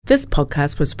This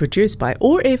podcast was produced by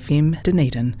OAR FM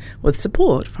Dunedin with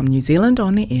support from New Zealand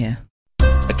On Air.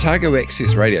 Otago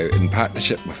Access Radio, in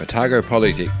partnership with Otago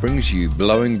Polytech, brings you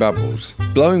Blowing Bubbles.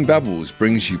 Blowing Bubbles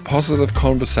brings you positive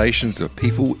conversations with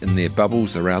people in their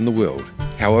bubbles around the world.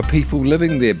 How are people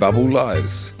living their bubble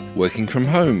lives? Working from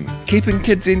home, keeping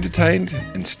kids entertained,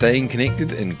 and staying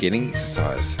connected and getting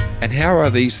exercise. And how are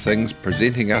these things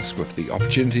presenting us with the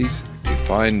opportunities to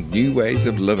find new ways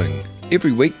of living?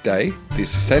 Every weekday, the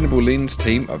Sustainable Lens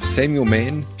team of Samuel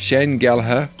Mann, Shane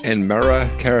Gallagher and Mara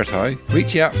Karatai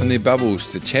reach out from their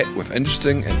bubbles to chat with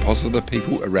interesting and positive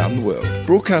people around the world.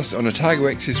 Broadcast on Otago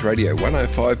Access Radio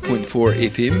 105.4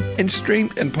 FM and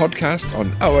streamed and podcast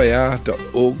on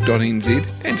oar.org.nz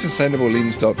and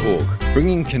sustainablelens.org,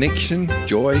 bringing connection,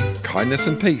 joy, kindness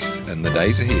and peace in the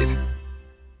days ahead.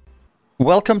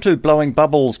 Welcome to Blowing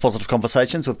Bubbles, positive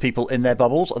conversations with people in their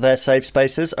bubbles, their safe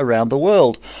spaces around the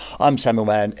world. I'm Samuel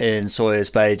Mann in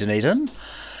Sawyers Bay, Dunedin,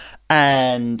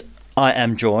 and I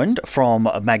am joined from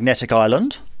Magnetic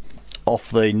Island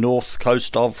off the north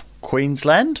coast of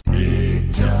Queensland.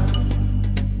 Big John,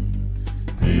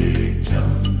 Big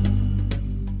John.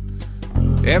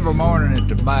 Every morning at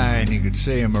the mine you could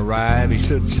see him arrive. He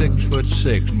stood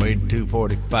 6'6", weighed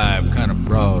 245, kind of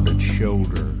broad at the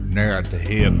shoulder, narrow at the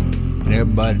hip. And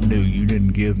everybody knew you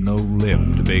didn't give no lip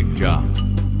to Big John.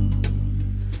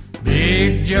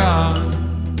 Big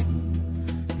John,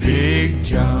 Big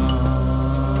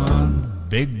John,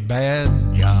 Big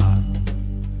Bad John,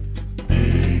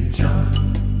 Big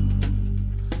John.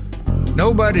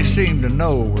 Nobody seemed to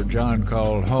know where John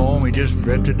called home. He just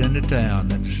drifted into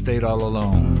town and stayed all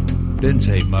alone. Didn't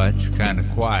say much, kind of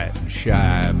quiet and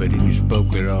shy, but if you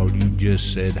spoke at all, you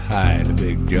just said hi to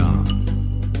Big John.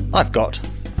 I've got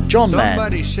John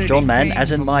Mann. John Mann,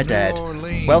 as in my dad.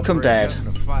 Welcome, Dad.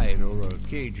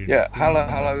 Yeah,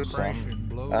 hello, Sam.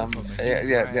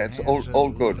 It's all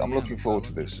good. I'm looking forward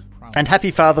to this. And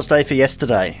happy Father's Day for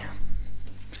yesterday.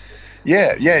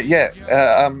 Yeah.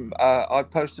 I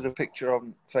posted a picture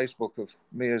on Facebook of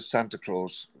me as Santa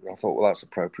Claus. I thought, well, that's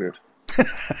appropriate.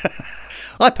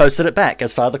 I posted it back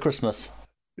as Father Christmas.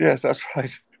 Yes, that's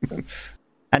right.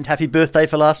 And happy birthday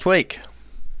for last week.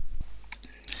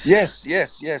 Yes.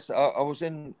 I was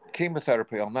in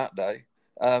chemotherapy on that day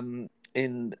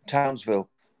in Townsville,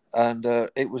 and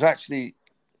it was actually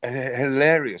a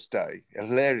hilarious day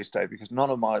because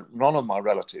none of my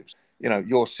relatives,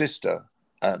 your sister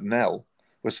Nell,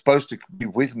 was supposed to be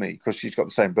with me because she's got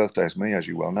the same birthday as me, as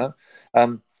you well know,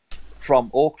 from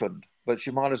Auckland, but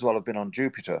she might as well have been on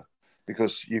Jupiter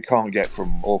because you can't get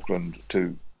from Auckland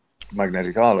to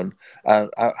Magnetic Island.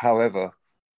 However,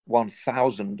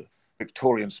 1,000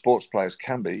 Victorian sports players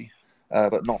can be,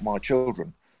 but not my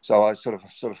children. So I sort of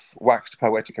waxed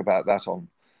poetic about that on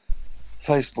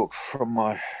Facebook from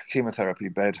my chemotherapy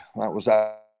bed. That was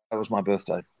my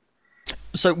birthday.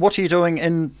 So what are you doing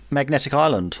in Magnetic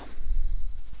Island?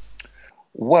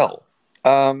 Well,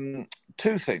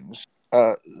 two things.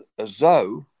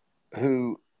 Zoe,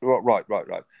 who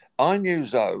right. I knew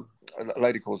Zoe, a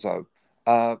lady called Zoe,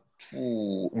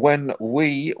 when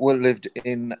we lived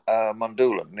in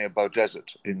Mundulan near Bow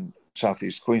Desert in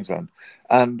southeast Queensland,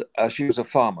 and she was a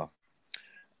farmer,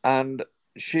 and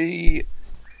she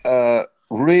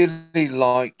really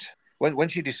liked when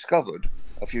she discovered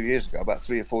a few years ago, about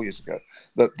 3 or 4 years ago,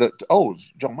 that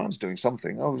John Mann's doing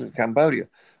something. I was in Cambodia.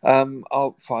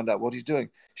 I'll find out what he's doing.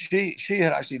 She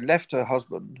had actually left her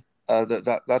husband.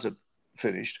 That had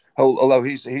finished. Although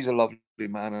he's a lovely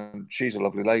man and she's a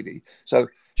lovely lady. So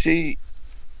she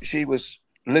was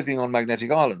living on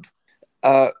Magnetic Island.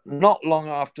 Not long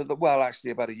after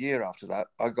actually about a year after that,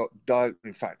 I got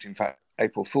diagnosed. In fact,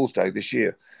 April Fool's Day this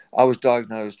year, I was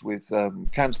diagnosed with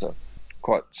cancer,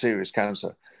 quite serious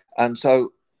cancer. And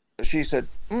so she said,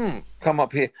 "Come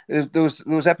up here." There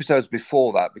was episodes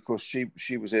before that because she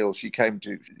was ill. She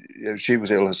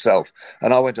was ill herself,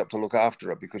 and I went up to look after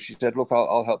her because she said, "Look,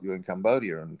 I'll help you in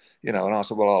Cambodia," and I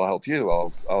said, "Well, I'll help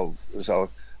you." So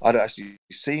I'd actually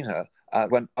seen her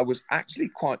when I was actually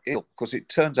quite ill, because it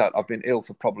turns out I've been ill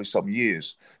for probably some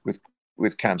years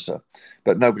with cancer,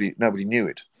 but nobody knew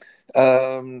it.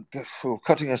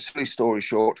 Cutting a silly story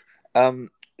short,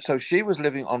 so she was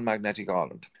living on Magnetic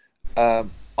Island.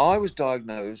 I was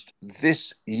diagnosed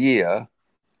this year.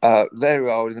 There we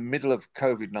are in the middle of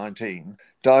COVID-19,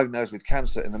 diagnosed with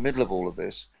cancer in the middle of all of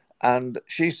this, and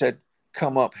she said,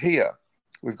 "Come up here.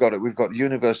 We've got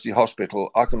University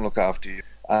Hospital. I can look after you,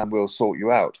 and we'll sort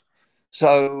you out."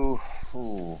 So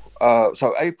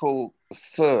April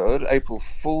 3rd, April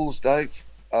Fool's Day,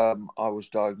 I was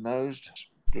diagnosed.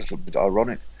 A little bit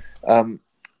ironic,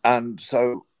 and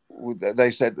so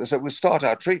they said, "So we'll start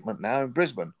our treatment now in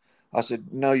Brisbane." I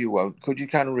said, no, you won't. Could you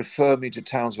kind of refer me to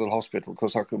Townsville Hospital,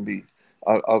 because I can be.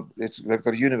 They've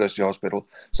got a university hospital.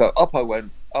 So up I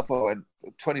went.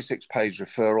 26-page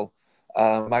referral,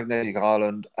 Magnetic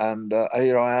Island, and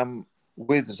here I am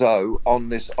with Zoe on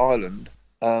this island,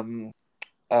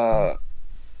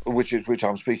 which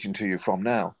I'm speaking to you from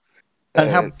now. And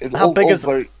how big is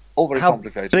all very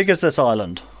complicated. How big is this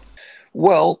island?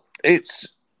 Well,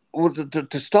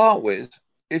 to start with,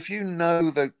 if you know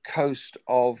the coast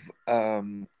of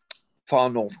far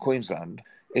north Queensland,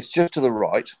 it's just to the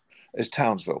right is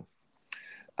Townsville,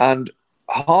 and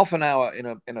half an hour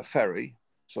in a ferry,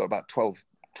 so about 12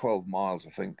 miles, I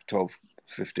think,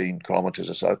 15 kilometres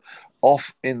or so,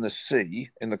 off in the sea,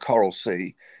 in the Coral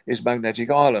Sea, is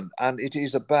Magnetic Island, and it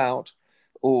is about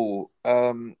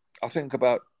I think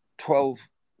about 12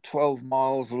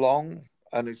 miles long,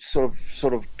 and it's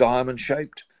sort of diamond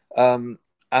shaped. And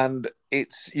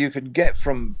you can get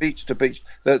from beach to beach.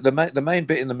 The main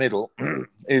bit in the middle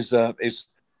is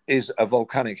a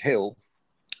volcanic hill,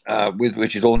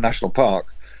 which is all national park,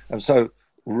 and so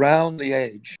round the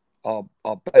edge are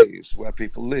bays where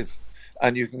people live,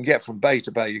 and you can get from bay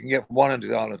to bay. You can get from one end of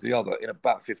the island to the other in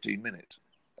about 15 minutes.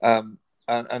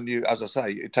 And you, as I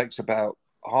say, it takes about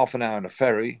half an hour in a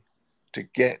ferry to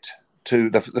get to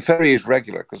the ferry is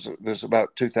regular because there's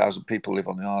about 2,000 people live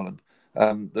on the island.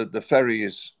 The ferry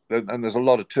is, and there's a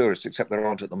lot of tourists, except there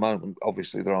aren't at the moment.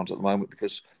 Obviously, there aren't at the moment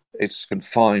because it's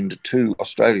confined to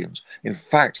Australians. In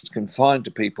fact, it's confined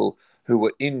to people who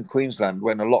were in Queensland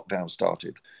when the lockdown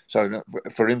started. So,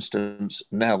 for instance,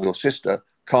 now your sister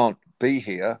can't be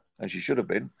here, and she should have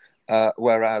been,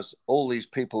 whereas all these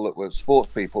people that were sports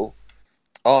people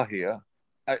are here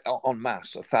en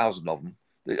masse, 1,000 of them.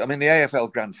 I mean, the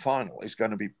AFL Grand Final is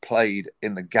going to be played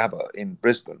in the Gabba in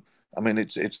Brisbane. I mean,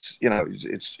 it's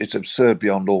absurd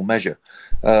beyond all measure.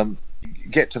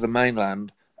 Get to the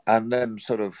mainland and then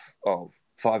sort of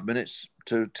 5 minutes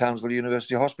to Townsville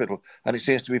University Hospital, and it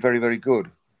seems to be very, very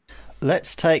good.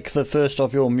 Let's take the first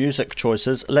of your music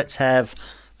choices. Let's have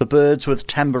The Byrds with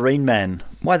Tambourine Man.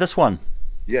 Why this one?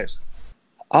 Yes.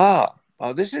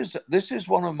 This is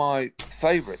one of my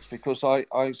favourites because I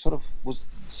was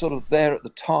there at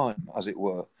the time, as it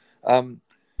were.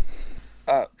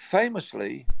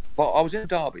 Famously, well, I was in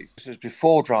Derby. This was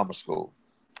before drama school,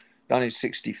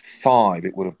 1965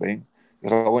 it would have been,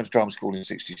 because I went to drama school in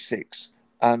 '66,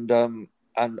 and I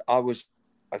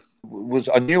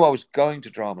knew I was going to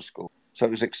drama school, so it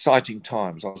was exciting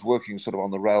times. I was working sort of on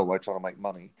the railway trying to make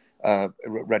money,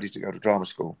 ready to go to drama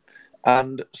school.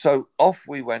 And so off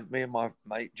we went, me and my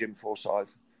mate, Jim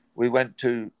Forsyth. We went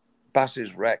to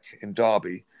Bass's Rec in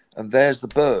Derby, and there's the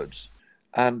Byrds.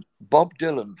 And Bob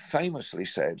Dylan famously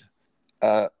said,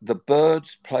 the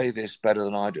Byrds play this better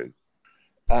than I do.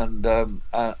 And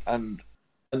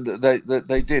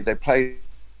they did. They played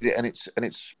it, and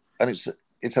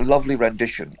it's a lovely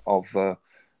rendition of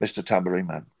Mr. Tambourine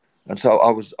Man. And so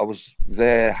I was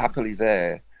there, happily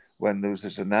there, when there was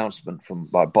this announcement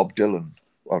by Bob Dylan.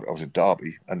 I was in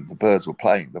Derby, and the Byrds were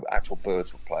playing. The actual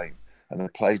Byrds were playing, and they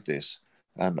played this,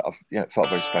 and it felt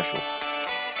very special.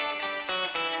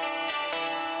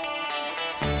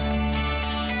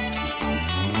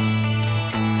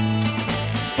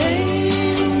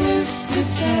 Hey, Mr.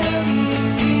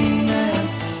 Tambourine Man,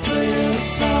 play a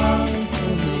song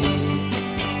for me.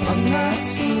 I'm not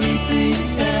sleepy,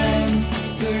 and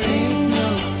there ain't no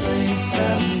place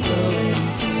I'm going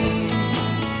to.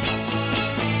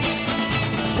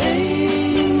 Hey,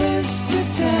 Mr.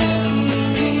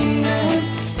 Tambourine Man,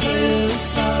 play a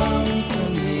song for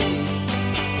me.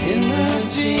 In the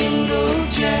jingle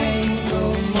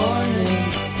jangle morning,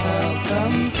 I'll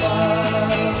come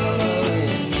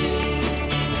following you.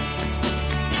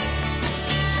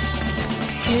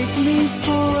 Take me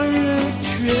for a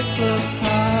trip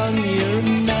upon your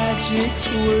magic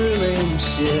swirling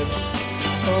ship.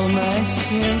 All my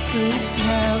senses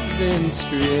have been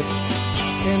stripped,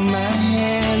 and my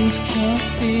hands can't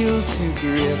feel to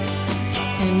grip,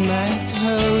 and my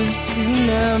toes too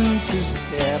numb to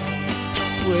step.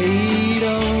 Wait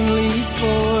only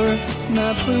for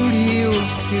my boot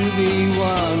heels to be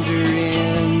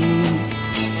wandering.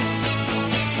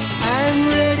 I'm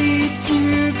ready to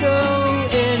go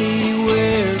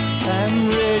anywhere. I'm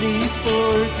ready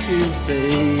for to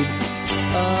fade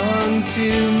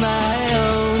onto my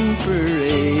own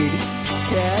parade.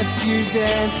 Cast your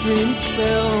dancing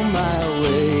spell my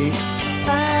way.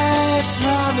 I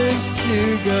promise to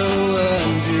go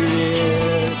under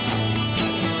it.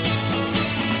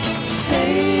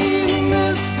 Hey,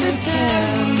 Mr.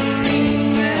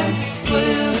 Tambourine Man,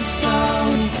 play a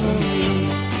song for me.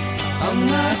 I'm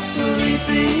not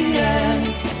sleepy and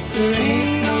there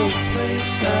ain't no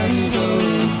sun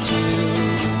going to?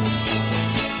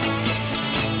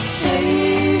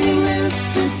 Hey,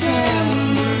 Mr.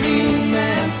 Tambourine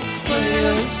Man, play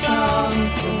a song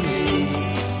for me.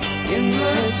 In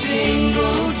the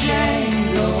jingle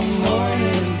jangle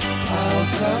morning, I'll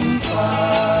come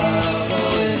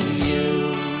following you.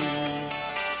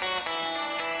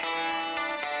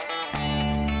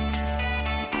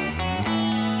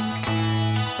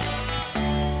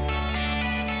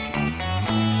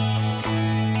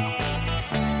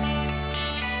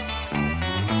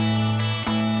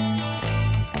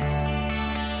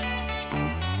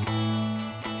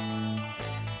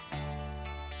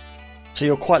 So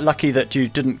you're quite lucky that you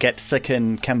didn't get sick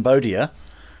in Cambodia,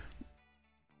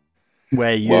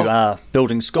 where you are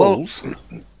building schools. Well,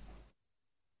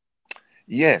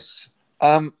 yes,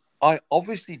 I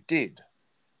obviously did.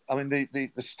 I mean,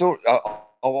 the story. I've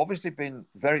obviously been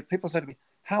very. People say to me,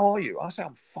 "How are you?" I say,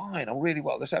 "I'm fine. I'm really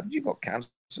well." They say, "Have you got cancer?"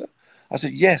 I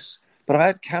said, "Yes, but I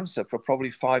had cancer for probably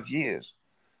 5 years,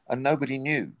 and nobody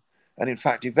knew. And in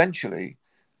fact, eventually,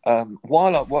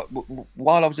 while I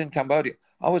was in Cambodia,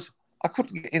 I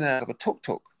couldn't get in and out of a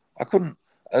tuk-tuk. I couldn't.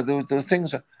 There were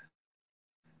things I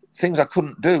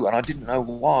couldn't do, and I didn't know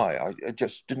why. I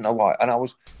just didn't know why, and I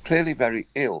was clearly very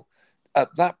ill.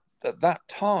 At that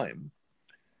time,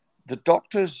 the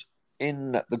doctors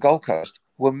in the Gold Coast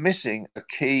were missing a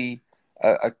key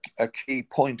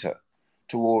pointer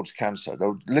towards cancer. They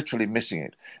were literally missing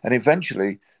it, and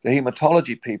eventually the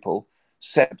hematology people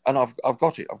sent, and I've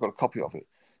got it. I've got a copy of it.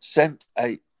 Sent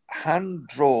a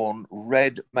hand-drawn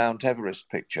red Mount Everest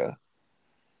picture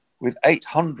with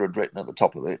 800 written at the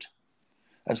top of it,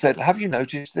 and said, "Have you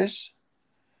noticed this?"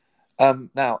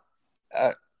 Now,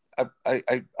 a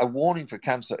warning for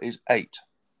cancer is 8,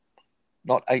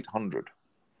 not 800,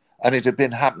 and it had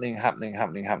been happening.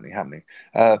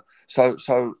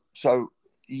 So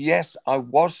yes, I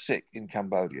was sick in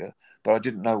Cambodia, but I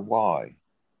didn't know why.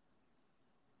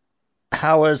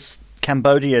 How is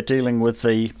Cambodia dealing with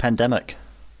the pandemic?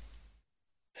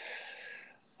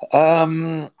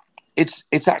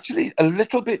 It's actually a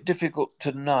little bit difficult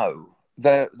to know.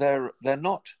 They're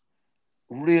not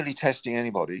really testing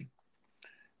anybody.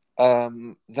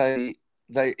 They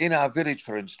in our village,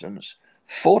 for instance,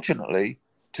 fortunately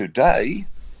today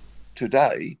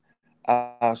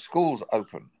our schools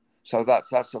open, so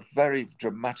that's a very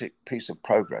dramatic piece of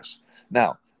progress.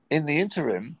 Now, in the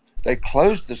interim, they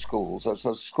closed the schools.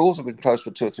 So schools have been closed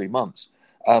for 2 or 3 months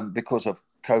because of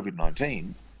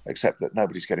COVID-19, except that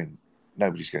nobody's getting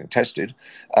tested,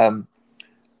 and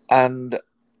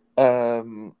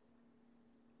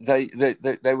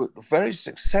they were very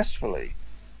successfully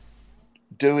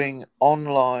doing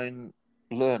online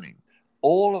learning.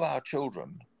 All of our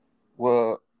children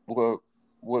were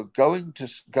going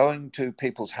to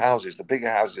people's houses, the bigger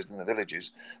houses in the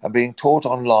villages, and being taught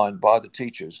online by the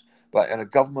teachers, but in a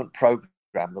government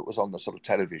program that was on the sort of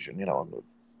television, on the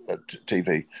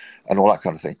TV and all that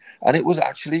kind of thing. And it was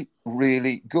actually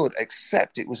really good,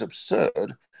 except it was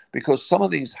absurd because some of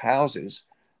these houses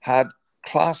had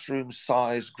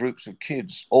classroom-sized groups of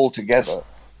kids all together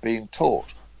being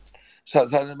taught. So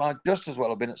they might just as well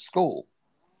have been at school,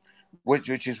 which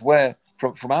is where,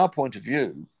 from our point of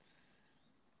view,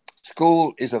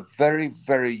 school is a very,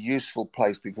 very useful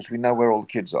place because we know where all the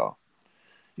kids are.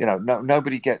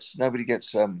 Nobody gets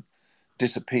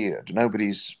disappeared.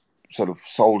 Nobody's sort of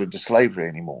sold into slavery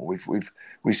anymore.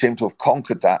 We seem to have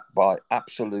conquered that by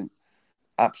absolute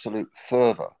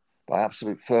fervor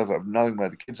of knowing where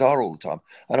the kids are all the time.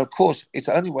 And of course, it's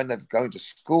only when they're going to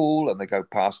school and they go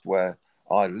past where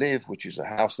I live, which is a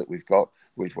house that we've got,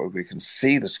 where we can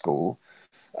see the school,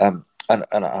 and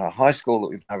a high school that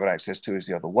we've now got access to is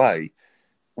the other way.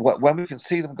 When we can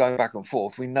see them going back and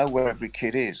forth, we know where every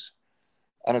kid is.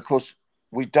 And of course,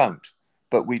 we don't.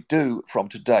 But we do from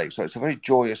today. So it's a very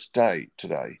joyous day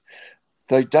today.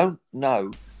 They don't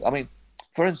know. I mean,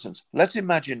 for instance, let's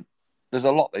imagine there's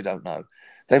a lot they don't know.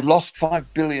 They've lost $5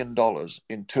 billion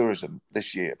in tourism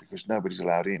this year because nobody's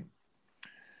allowed in.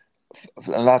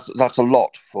 And that's a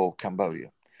lot for Cambodia.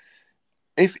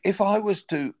 If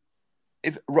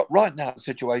right now the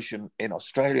situation in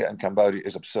Australia and Cambodia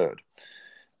is absurd.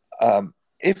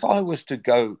 If I was to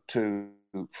go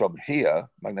from here,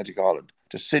 Magnetic Island,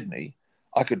 to Sydney,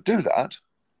 I could do that.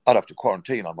 I'd have to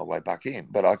quarantine on my way back in,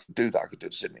 but I could do that. I could do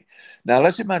it to Sydney. Now,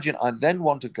 let's imagine I then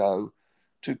want to go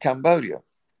to Cambodia,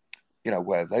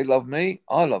 where they love me,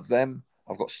 I love them.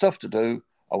 I've got stuff to do.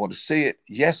 I want to see it.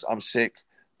 Yes, I'm sick,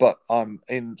 but I'm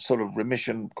in sort of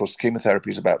remission because chemotherapy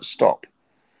is about to stop.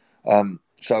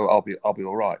 So I'll be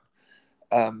all right.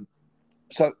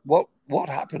 So what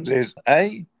happens is,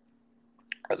 at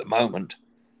the moment,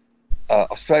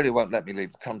 Australia won't let me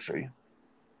leave the country,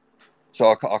 so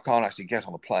I can't actually get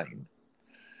on a plane.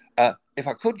 If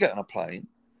I could get on a plane,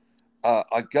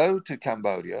 I go to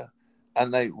Cambodia,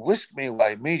 and they whisk me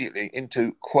away immediately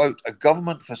into, quote, a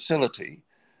government facility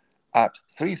at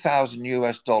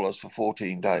 $3,000 for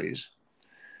 14 days,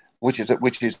 which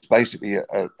is basically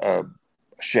a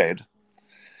shed.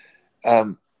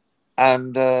 And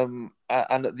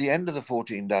at the end of the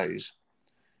 14 days,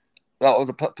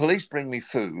 the police bring me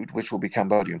food, which will be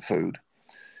Cambodian food.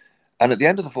 And at the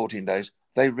end of the 14 days,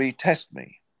 they retest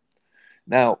me.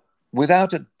 Now,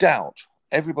 without a doubt,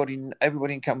 everybody in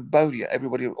Cambodia,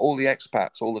 all the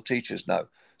expats, all the teachers know.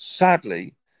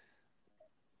 Sadly,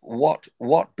 what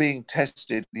being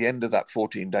tested at the end of that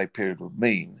 14-day period would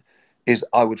mean is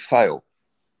I would fail,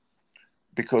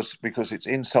 because it's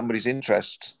in somebody's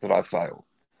interests that I fail.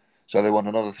 So they want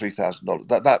another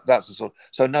 $3,000. That's the sort.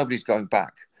 So nobody's going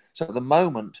back. So at the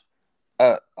moment,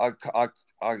 I can't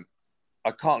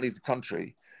leave the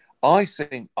country. I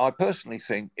personally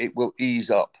think it will ease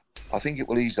up. I think it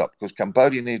will ease up because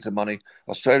Cambodia needs the money,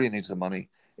 Australia needs the money.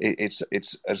 It's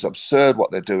absurd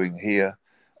what they're doing here.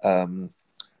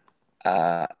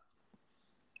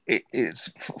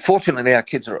 It's fortunately our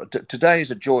kids are. Today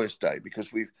is a joyous day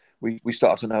because we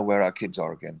start to know where our kids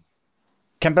are again.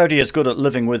 Cambodia is good at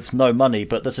living with no money,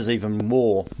 but this is even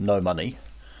more no money.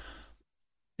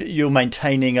 You're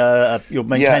maintaining a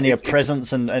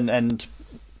presence and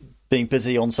being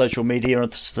busy on social media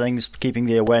and things, keeping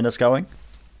the awareness going.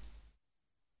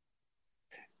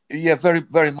 Yeah, very,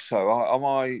 very much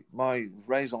so. My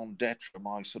raison d'etre,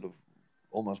 my sort of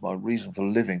almost my reason for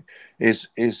living is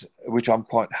which I'm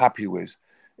quite happy with,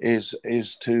 is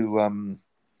to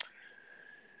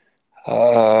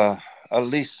at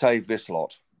least save this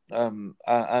lot.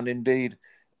 And indeed,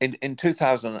 in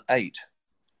 2008,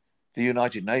 the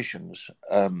United Nations,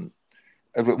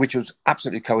 which was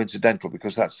absolutely coincidental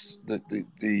because that's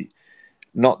the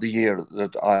not the year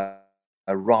that I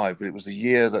arrived, but it was the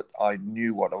year that I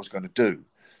knew what I was going to do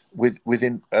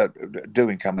within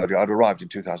doing Cambodia. I'd arrived in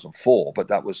 2004, but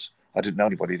I didn't know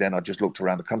anybody then. I just looked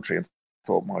around the country and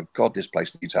thought, my God, this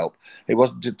place needs help. It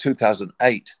wasn't until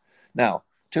 2008. Now,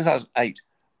 2008,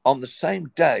 on the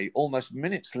same day, almost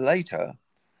minutes later,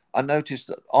 I noticed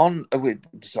that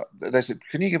they said,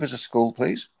 "Can you give us a school,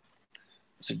 please?"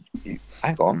 I said,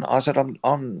 "Hang on." I said, I haven't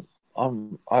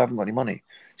got any money.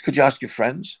 Could you ask your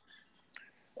friends?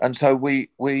 And so we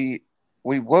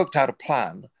worked out a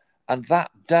plan. And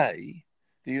that day,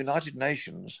 the United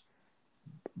Nations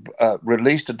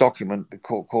released a document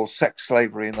called Sex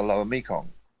Slavery in the Lower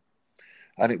Mekong.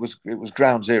 And it was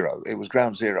ground zero. It was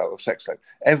ground zero of sex slavery.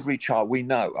 Every child, we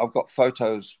know, I've got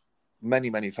photos,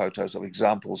 many photos of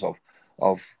examples of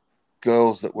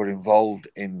girls that were involved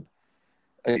in,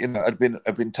 had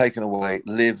been taken away,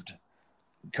 lived,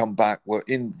 come back, were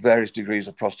in various degrees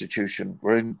of prostitution,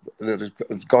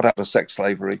 got out of sex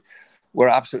slavery. We're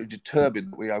absolutely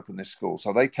determined that we open this school.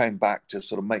 So they came back to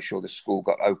sort of make sure this school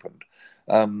got opened.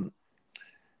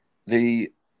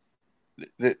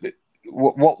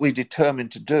 What we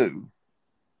determined to do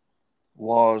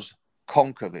was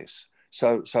conquer this.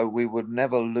 So we would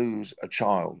never lose a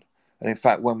child. And in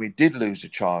fact, when we did lose a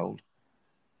child,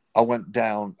 I went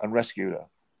down and rescued her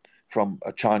from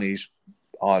a Chinese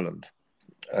island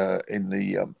in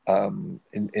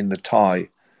the Thai,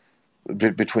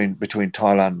 between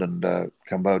Thailand and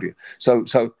Cambodia. So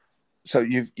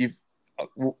you've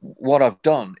what I've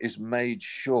done is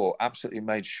absolutely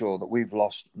made sure that we've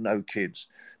lost no kids.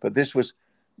 But this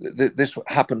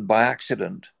happened by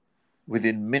accident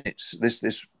within minutes.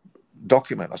 This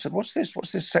document. I said, "What's this?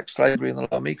 What's this sex slavery in the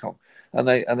Lower Mekong?" And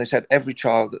they said every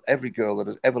girl that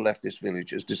has ever left this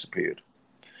village has disappeared,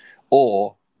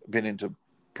 or been into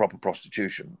proper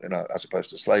prostitution, as opposed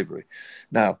to slavery.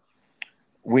 Now,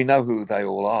 we know who they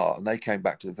all are, and they came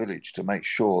back to the village to make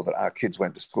sure that our kids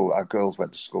went to school, our girls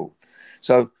went to school.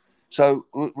 So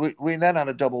we then had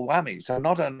a double whammy. So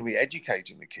not only are we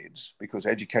educating the kids, because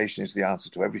education is the answer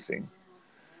to everything.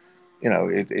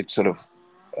 It's sort of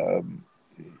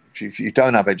if you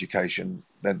don't have education,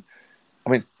 then I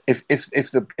mean, if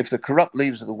the corrupt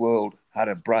leaders of the world had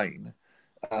a brain,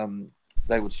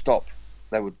 they would stop.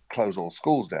 They would close all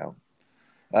schools down,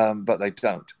 but they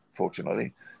don't,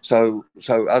 fortunately. So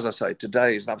as I say,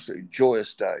 today is an absolutely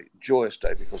joyous day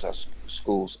because our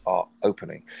schools are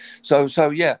opening. So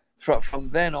yeah, from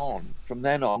then on,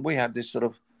 we had this sort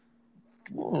of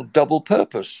double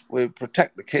purpose. We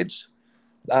protect the kids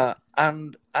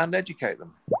and educate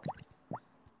them.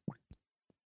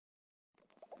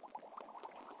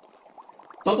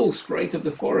 Bubble sprite of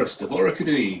the forest of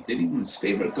Orokonui, Dunedin's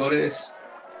favourite goddess,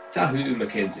 Tahu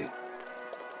Mackenzie.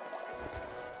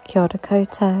 Kia ora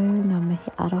koutou, ngā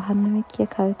mihi aroha nui kia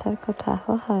koutou ko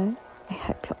tāhua hau. I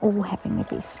hope you're all having the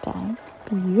best day.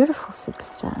 Beautiful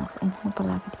superstars in your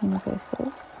beloved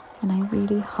universes. And I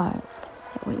really hope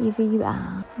that wherever you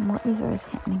are and whatever is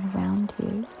happening around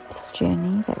you, this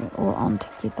journey that we're all on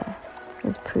together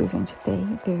is proving to be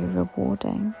very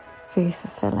rewarding, very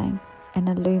fulfilling and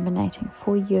illuminating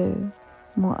for you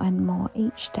more and more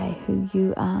each day who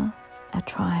you are, a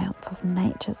triumph of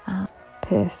nature's art,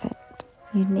 perfect,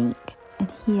 unique, and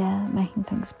here making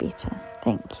things better.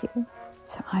 Thank you.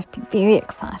 So I've been very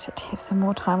excited to have some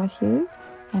more time with you,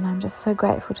 and I'm just so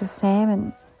grateful to Sam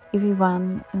and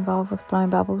everyone involved with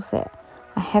Blowing Bubbles that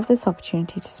I have this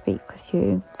opportunity to speak with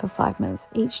you for 5 minutes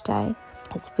each day.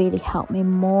 It's really helped me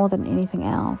more than anything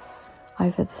else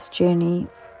over this journey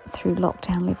through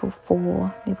lockdown level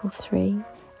 4, level 3,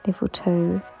 level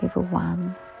 2, level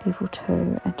 1, level 2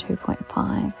 and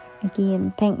 2.5.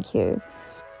 Again, thank you.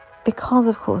 Because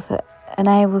of course it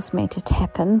enables me to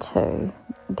tap into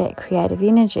that creative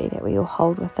energy that we all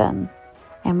hold within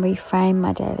and reframe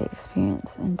my daily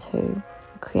experience into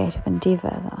a creative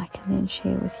endeavour that I can then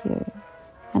share with you.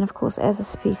 And of course, as a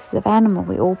species of animal,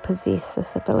 we all possess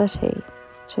this ability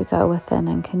to go within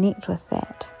and connect with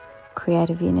that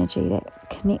creative energy that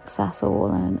connects us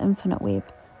all in an infinite web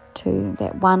to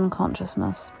that one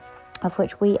consciousness of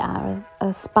which we are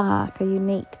a spark, a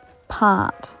unique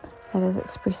part that is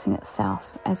expressing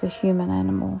itself as a human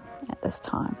animal at this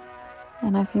time.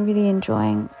 And I've been really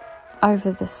enjoying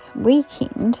over this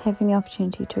weekend having the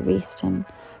opportunity to rest and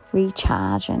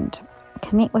recharge and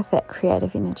connect with that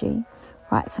creative energy,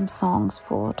 write some songs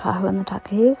for Tahu and the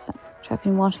Takahis, which I've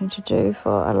been wanting to do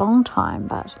for a long time,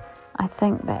 but I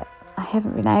think that I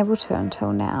haven't been able to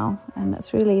until now, and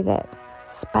it's really that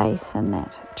space and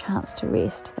that chance to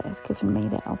rest that has given me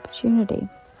that opportunity.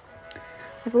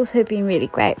 I've also been really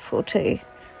grateful to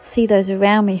see those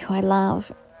around me who I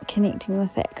love connecting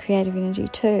with that creative energy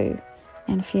too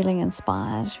and feeling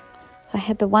inspired. So I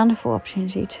had the wonderful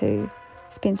opportunity to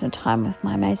spend some time with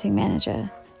my amazing manager,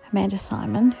 Amanda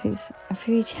Simon, who's a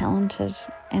very talented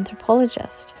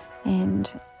anthropologist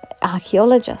and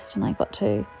archaeologist, and I got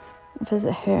to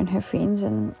visit her and her friends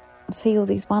and see all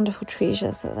these wonderful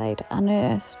treasures that they'd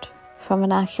unearthed from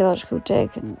an archaeological dig,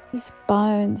 and these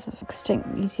bones of extinct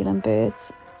New Zealand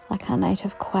birds like our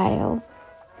native quail,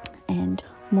 and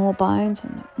more bones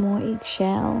and more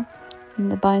eggshell,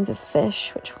 and the bones of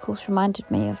fish, which of course reminded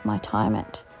me of my time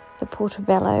at the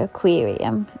Portobello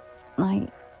Aquarium. And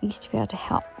I used to be able to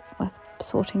help with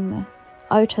sorting the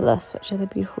otoliths, which are the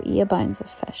beautiful ear bones of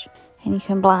fish, and you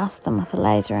can blast them with a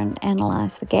laser and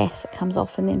analyse the gas that comes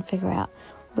off and then figure out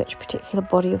which particular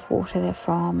body of water they're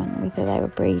from and whether they were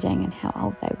breeding and how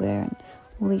old they were and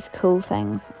all these cool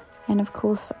things. And of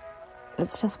course,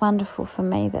 it's just wonderful for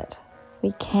me that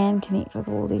we can connect with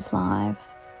all these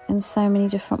lives in so many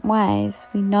different ways.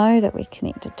 We know that we're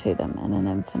connected to them in an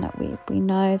infinite web. We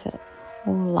know that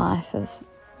all life is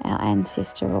our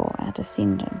ancestor or our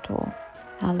descendant or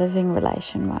our living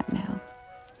relation right now.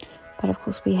 But of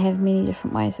course we have many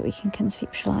different ways that we can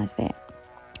conceptualise that.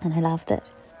 And I love that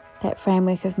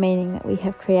framework of meaning that we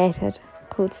have created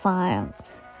called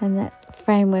science, and that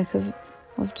framework of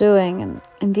doing and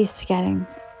investigating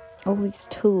all these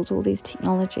tools, all these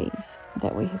technologies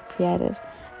that we have created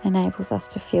enables us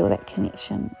to feel that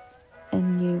connection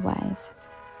in new ways.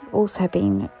 I've also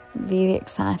been very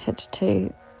excited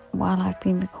to, while I've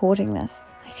been recording this,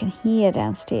 I can hear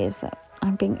downstairs that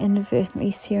I'm being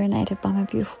inadvertently serenaded by my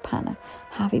beautiful partner,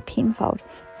 Harvey Penfold,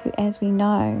 who, as we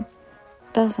know,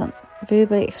 doesn't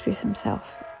verbally express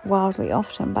himself wildly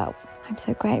often, but I'm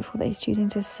so grateful that he's choosing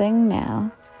to sing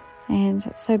now, and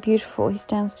it's so beautiful. He's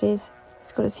downstairs,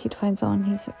 he's got his headphones on,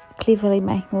 he's cleverly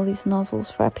making all these nozzles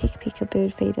for our peka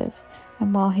bird feeders,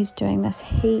 and while he's doing this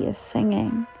he is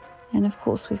singing. And of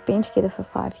course we've been together for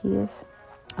 5 years,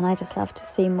 and I just love to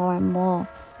see more and more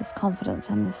this confidence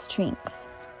and this strength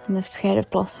and this creative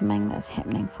blossoming that's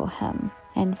happening for him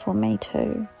and for me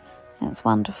too, and it's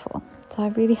wonderful. So I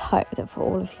really hope that for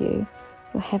all of you,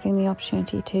 you're having the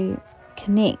opportunity to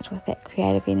connect with that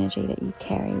creative energy that you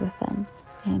carry within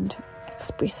and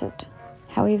express it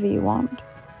however you want,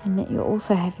 and that you're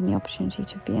also having the opportunity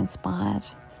to be inspired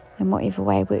in whatever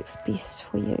way works best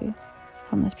for you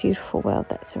from this beautiful world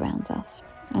that surrounds us.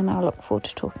 And I look forward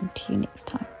to talking to you next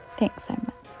time. Thanks so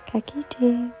much. Ka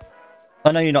kite.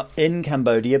 I know you're not in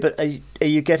Cambodia, but are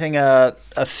you getting a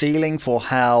feeling for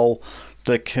how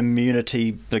the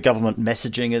community, the government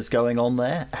messaging is going on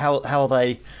there? How are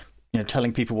they,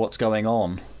 telling people what's going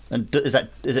on? And is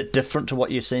it different to what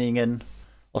you're seeing in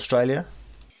Australia?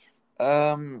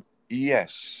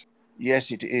 Yes,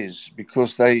 it is,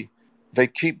 because they they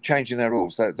keep changing their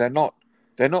rules. They're not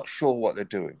sure what they're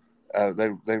doing.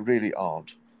 They really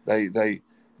aren't. They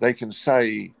can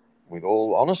say with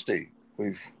all honesty,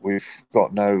 we've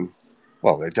got no.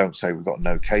 Well, they don't say we've got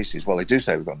no cases. Well, they do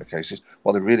say we've got no cases.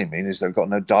 What they really mean is they've got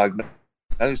no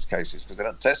diagnosed cases because they're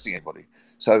not testing anybody.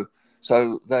 So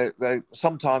they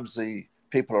sometimes the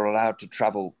people are allowed to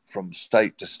travel from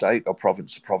state to state or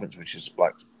province to province, which is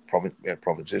like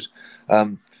provinces.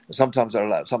 Sometimes they're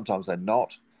allowed, sometimes they're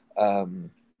not.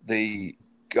 Some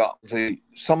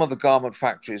of the garment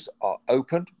factories are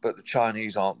open, but the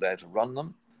Chinese aren't there to run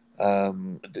them.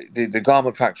 The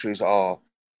garment factories are.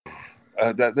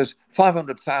 There's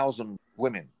 500,000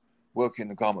 women working in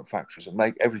the garment factories and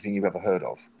make everything you've ever heard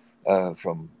of,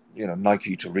 from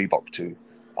Nike to Reebok to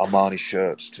Armani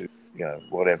shirts to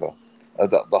whatever,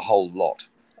 the whole lot.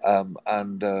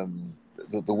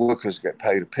 The workers get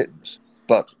paid a pittance,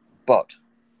 but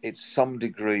it's some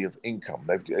degree of income.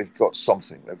 They've got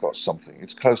something. They've got something.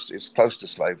 It's close to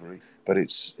slavery, but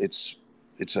it's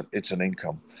an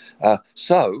income.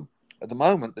 So at the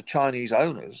moment, the Chinese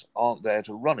owners aren't there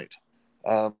to run it.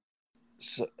 So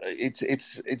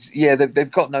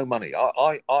they've got no money.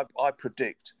 I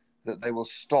predict that they will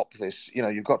stop this.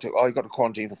 You've got to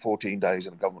quarantine for 14 days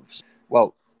in a government.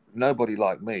 Well, nobody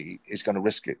like me is going to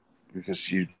risk it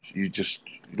because you just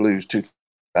lose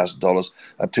 $2,000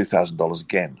 and $2,000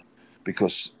 again,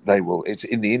 because they will. It's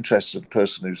in the interests of the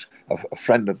person who's a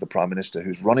friend of the Prime Minister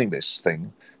who's running this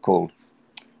thing called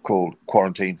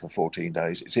quarantine for 14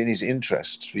 days. It's in his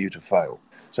interests for you to fail,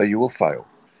 so you will fail.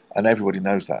 And everybody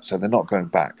knows that, so they're not going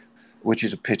back, which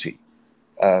is a pity.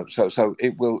 So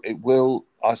it will.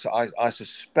 I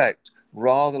suspect,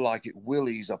 rather like it will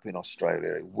ease up in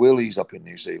Australia, it will ease up in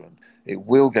New Zealand, it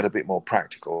will get a bit more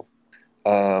practical.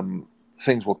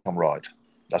 Things will come right.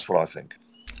 That's what I think.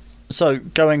 So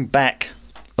going back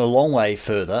a long way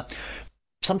further,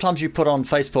 sometimes you put on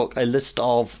Facebook a list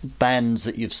of bands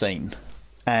that you've seen,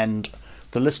 and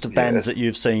the list of bands that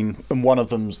you've seen, and one of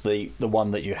them's the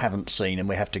one that you haven't seen, and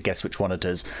we have to guess which one it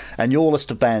is. And your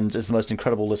list of bands is the most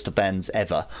incredible list of bands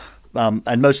ever.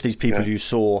 And most of these people you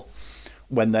saw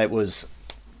when it was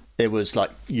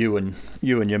like you and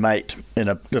your mate in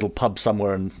a little pub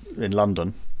somewhere in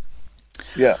London.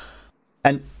 Yeah.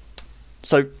 And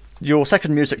so your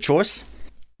second music choice,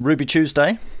 Ruby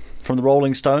Tuesday from the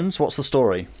Rolling Stones. What's the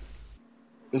story?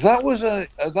 That was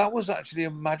actually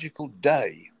a magical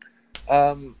day.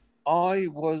 I'd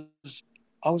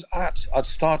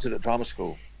started at drama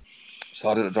school.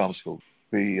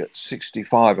 At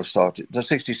 65 I started.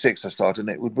 66 I started, and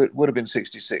it would have been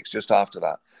 66 just after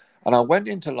that. And I went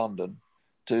into London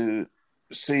to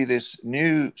see this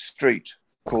new street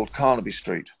called Carnaby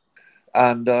Street,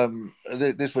 and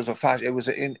this was a fashion.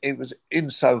 It was in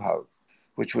Soho,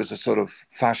 which was a sort of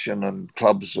fashion and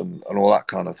clubs and all that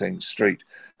kind of thing street,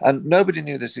 and nobody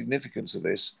knew the significance of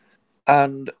this.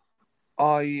 And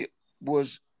I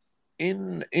was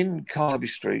in Carnaby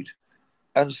Street,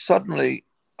 and suddenly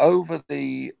over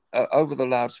the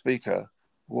loudspeaker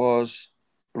was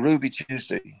Ruby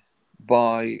Tuesday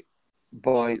by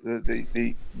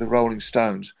the Rolling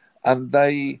Stones, and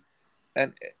they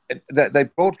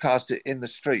broadcast it in the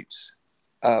streets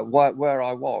where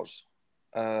I was,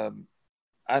 and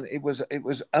it was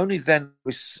only then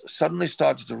we suddenly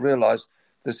started to realise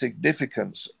the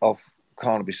significance of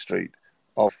Carnaby Street,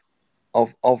 of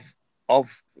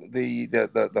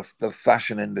the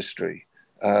fashion industry,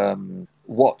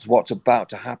 what's about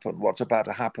to happen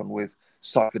with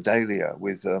psychedelia,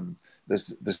 with the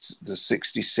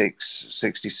 66,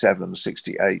 67,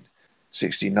 68,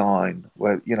 69,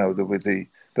 where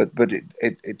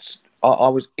I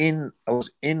was in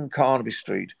Carnaby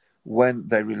Street when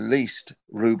they released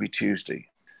Ruby Tuesday.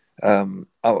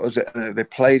 They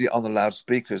played it on the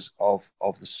loudspeakers of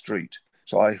the street.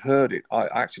 So I heard it. I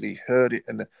actually heard it,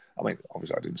 and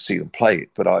obviously I didn't see them play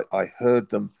it, but I heard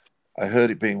them. I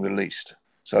heard it being released.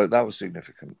 So that was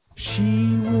significant.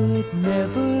 She would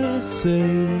never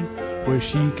say where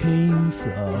she came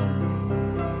from.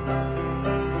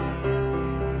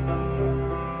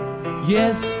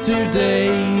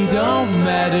 Yesterday don't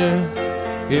matter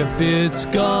if it's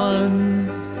gone.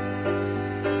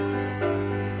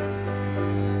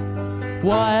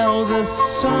 While the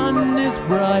sun is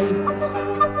bright,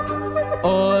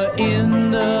 or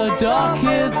in the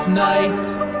darkest night,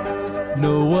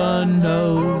 no one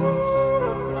knows.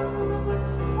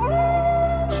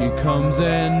 She comes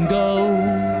and goes.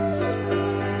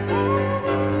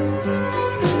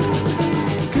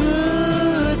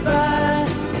 Goodbye,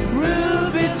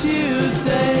 Ruby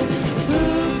Tuesday.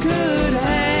 Who could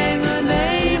hang a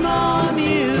name on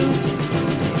you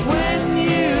when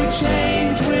you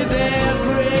change with them?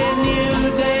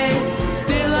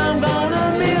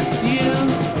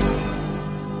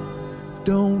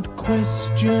 Don't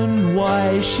question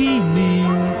why she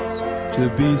needs to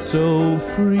be so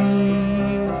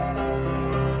free.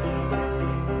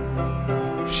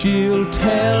 She'll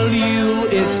tell you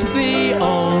it's the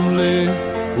only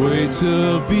way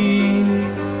to be.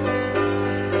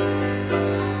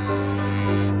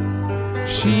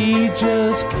 She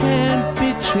just can't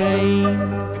be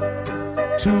chained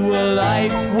to a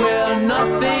life where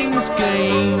nothing's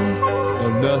gained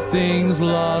and nothing's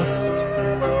lost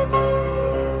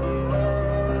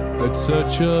at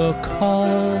such a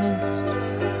cost.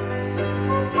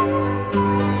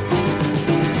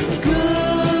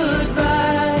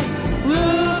 Goodbye,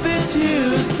 Ruby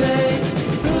Tuesday.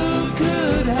 Who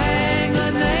could hang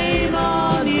a name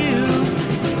on you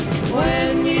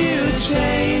when you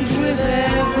change with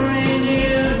every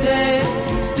new day?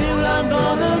 Still, I'm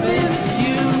gonna miss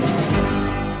you.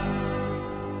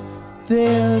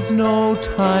 There's no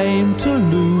time to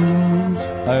lose,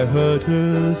 I heard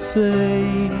her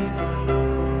say.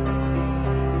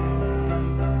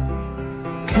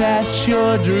 Catch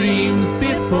your dreams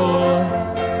before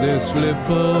they slip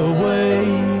away.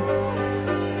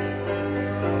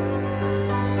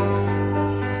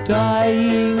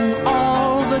 Dying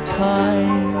all the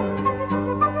time.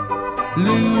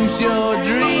 Lose your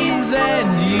dreams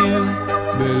and you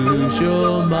may lose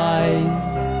your mind.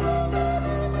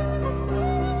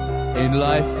 In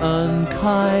life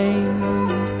unkind.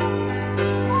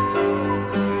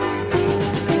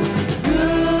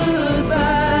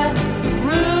 Goodbye,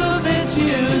 Ruby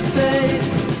Tuesday.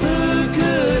 Who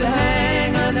could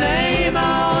hang a name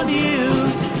on you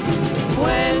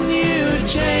when you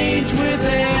change with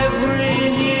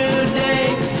every new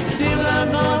day? Still,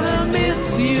 I'm gonna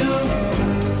miss you.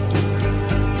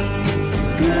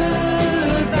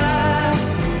 Goodbye,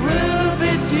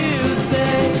 Ruby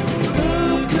Tuesday.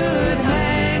 Who could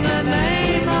hang a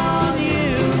name on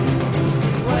you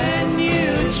when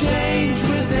you change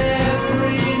with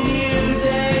every new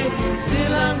day?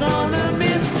 Still, I'm gonna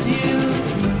miss you.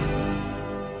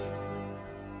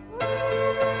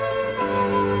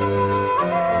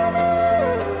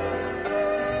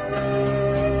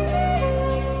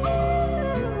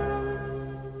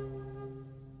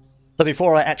 So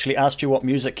before I actually asked you what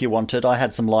music you wanted, I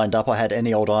had some lined up. I had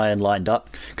Any Old Iron lined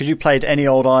up. Because you played Any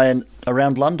Old Iron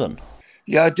around London.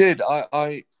 Yeah, I did.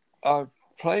 I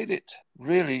played it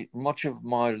really much of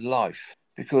my life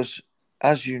because,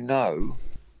 as you know,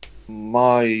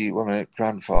 my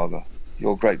grandfather,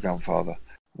 your great-grandfather,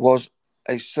 was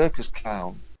a circus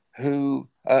clown who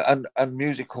and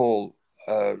music hall.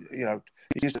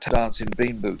 He used to dance in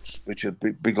bean boots, which are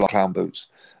big like clown boots,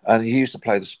 and he used to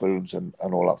play the spoons and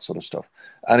all that sort of stuff.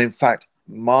 And in fact,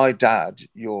 my dad,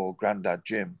 your granddad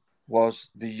Jim, was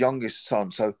the youngest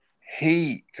son, so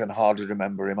he can hardly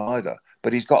remember him either.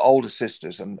 But he's got older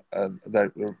sisters, and they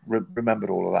remembered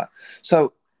all of that.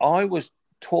 So I was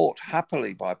taught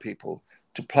happily by people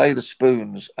to play the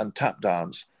spoons and tap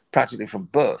dance practically from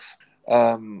birth.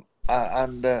 And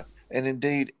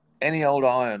indeed, Any Old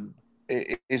Iron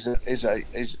is a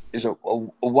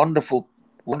wonderful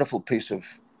piece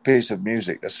of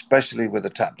music, especially with the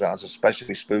tap dance,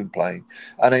 especially spoon playing.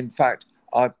 And in fact,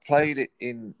 I played it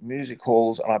in music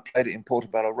halls, and I played it in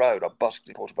Portobello Road. I busked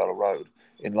in Portobello Road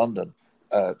in London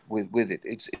with it.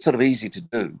 It's sort of easy to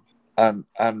do, and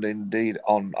indeed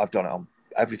I've done it on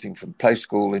everything from play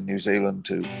school in New Zealand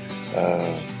to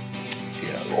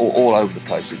all over the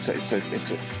place.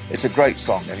 It's a great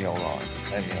song. Any Old Iron,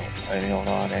 any old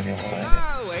iron, any old iron.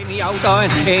 Oh, any old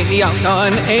iron, any old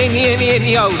iron,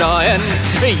 any old iron.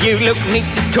 You look neat,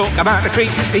 talk about a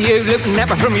treat. You look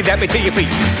napper from your dappy to your feet.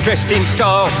 Dressed in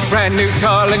style, brand new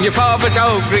tile, and your father's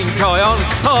old green tie on.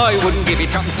 I wouldn't give you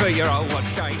tuppence for your old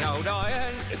one-stain old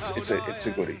iron. It's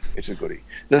a goodie. It's a goodie.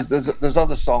 There's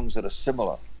other songs that are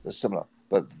similar.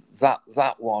 But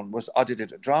that one was, I did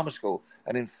it at drama school,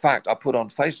 and in fact I put on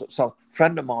Facebook. So a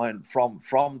friend of mine from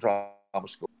drama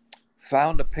school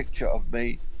found a picture of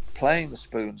me playing the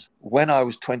spoons when I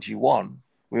was 21.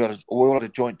 We all had a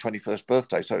joint 21st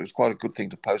birthday, so it was quite a good thing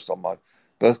to post on my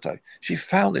birthday. She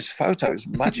found this photo. It was a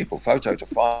magical photo to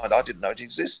find. I didn't know it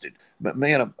existed. But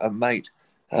me and a mate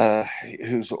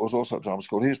who was also at drama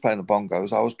school, he was playing the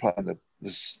bongos, I was playing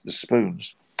the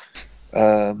spoons.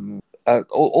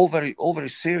 All very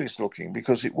serious looking,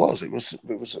 because it was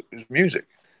music,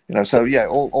 So yeah,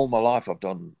 all my life I've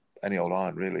done Any Old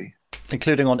Iron, really,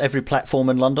 including on every platform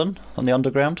in London on the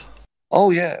Underground. Oh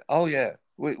yeah.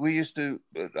 We used to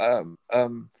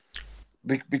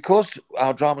because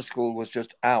our drama school was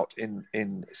just out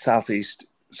in southeast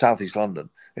London.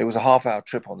 It was a half-hour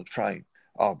trip on the train.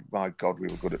 Oh my God, we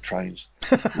were good at trains.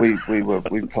 We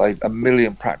played a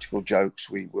million practical jokes.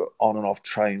 We were on and off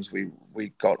trains. We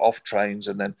got off trains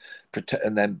and then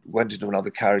went into another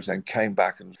carriage. Then came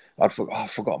back and I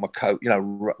forgot my coat. You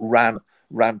know,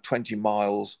 ran 20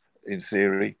 miles in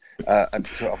theory, and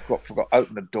so I forgot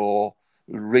opened the door,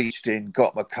 reached in,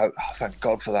 got my coat. Oh, thank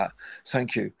God for that.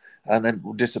 Thank you. And then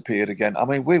disappeared again. I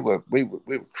mean, we were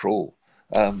cruel,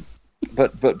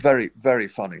 but very, very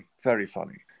funny, very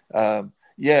funny. Played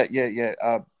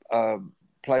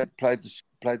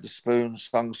the spoon,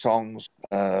 sung songs,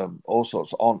 all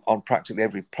sorts on practically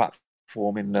every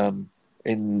platform in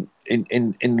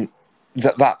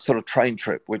that sort of train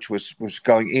trip, which was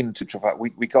going into Trafalgar.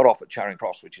 We got off at Charing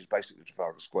Cross, which is basically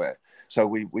Trafalgar Square. So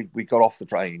we got off the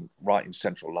train right in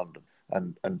central London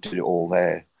and did it all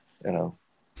there, you know.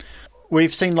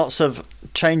 We've seen lots of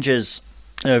changes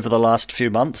over the last few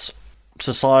months,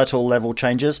 societal level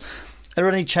changes. Are there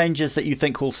any changes that you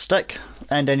think will stick,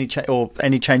 and any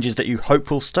changes that you hope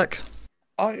will stick?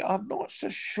 I'm not so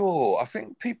sure. I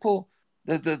think people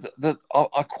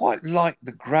I quite like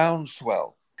the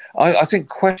groundswell. I think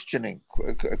questioning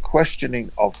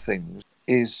of things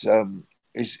is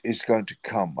going to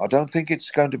come. I don't think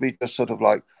it's going to be just sort of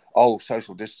like, oh,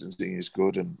 social distancing is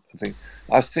good and things.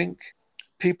 I think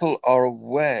people are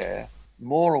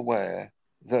more aware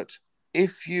that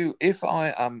if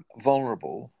I am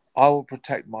vulnerable, I will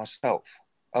protect myself.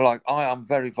 Like, I am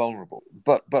very vulnerable,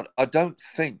 but I don't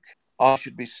think I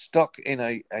should be stuck in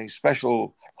a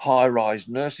special high-rise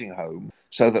nursing home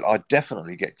so that I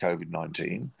definitely get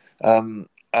COVID-19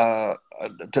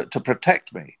 to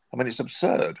protect me. I mean, it's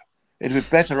absurd. It'd be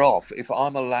better off if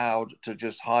I'm allowed to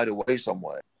just hide away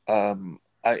somewhere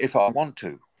if I want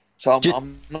to. So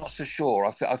I'm not so sure.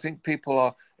 I think people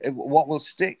are. What will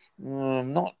stick?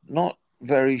 Not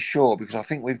very sure, because I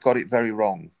think we've got it very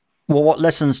wrong. Well, what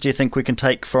lessons do you think we can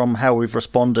take from how we've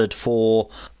responded for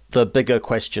the bigger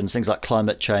questions, things like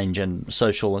climate change and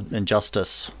social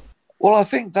injustice? Well, I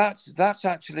think that's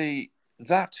actually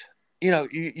that. You know,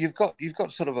 you've got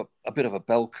sort of a bit of a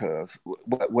bell curve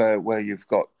where you've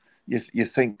got you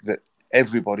think that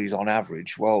everybody's on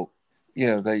average. Well, you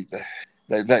know, they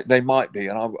might be,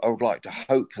 and I would like to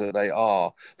hope that they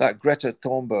are. That Greta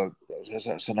Thunberg,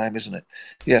 that's her name, isn't it?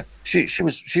 Yeah, she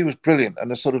was brilliant,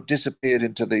 and has sort of disappeared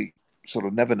into the sort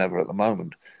of never at the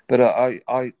moment. But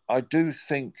I do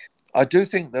think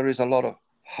there is a lot of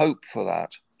hope for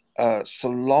that, so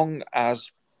long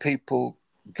as people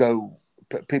go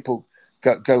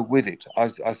with it. I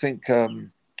think I've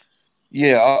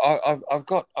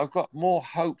got more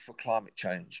hope for climate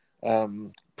change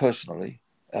personally.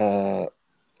 We've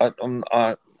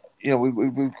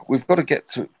got to get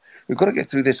through. We've got to get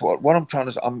through this. What I'm trying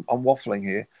to, I'm waffling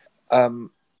here.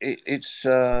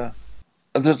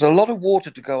 There's a lot of water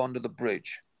to go under the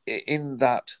bridge. In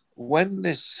that, when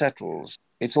this settles,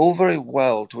 it's all very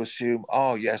well to assume,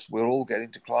 oh yes, we're all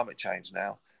getting to climate change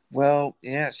now. Well,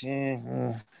 yes,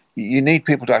 you need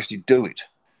people to actually do it.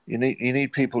 You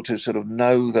need people to sort of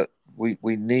know that we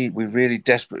really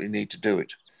desperately need to do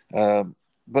it.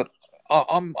 But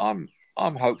I'm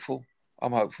hopeful.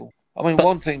 I'm hopeful. I mean,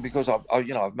 one thing, because I've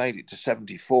made it to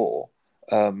 74,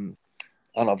 and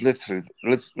I've lived through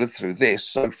this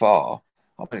so far.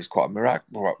 I mean, it's quite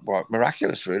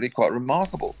miraculous, really, quite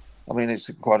remarkable. I mean,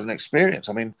 it's quite an experience.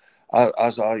 I mean,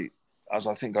 as I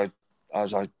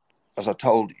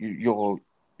told your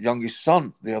youngest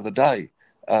son the other day,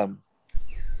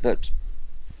 that,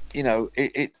 you know,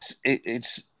 it's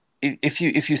if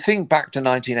you think back to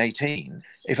 1918,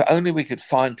 if only we could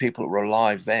find people who were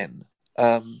alive then,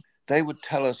 they would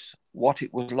tell us what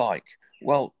it was like.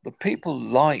 Well, the people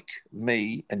like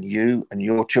me and you and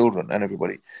your children and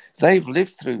everybody, they've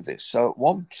lived through this. So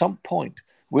at some point,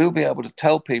 we'll be able to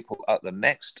tell people at the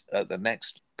next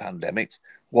pandemic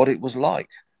what it was like,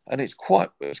 and it's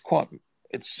quite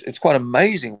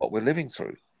amazing what we're living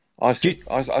through. I think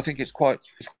it's quite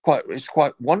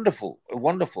wonderful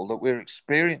that we're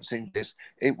experiencing this.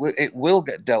 It will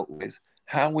get dealt with.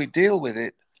 How we deal with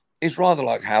it is rather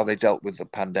like how they dealt with the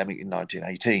pandemic in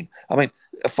 1918. I mean,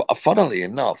 funnily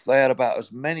enough, they had about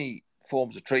as many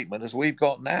forms of treatment as we've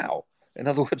got now. In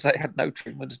other words, they had no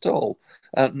treatment at all,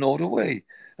 nor do we.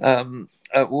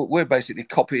 We're basically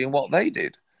copying what they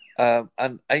did.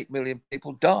 And 8 million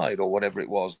people died, or whatever it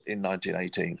was, in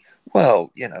 1918.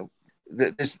 Well, you know,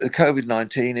 the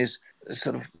COVID-19 is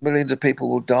sort of millions of people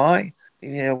will die.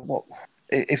 You know, what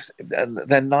if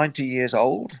they're 90 years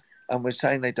old and we're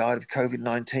saying they died of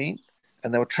COVID-19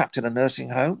 and they were trapped in a nursing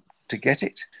home to get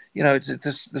it? You know,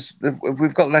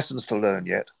 we've got lessons to learn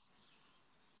yet.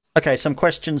 Okay, some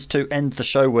questions to end the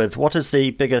show with. What is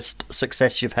the biggest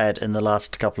success you've had in the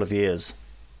last couple of years?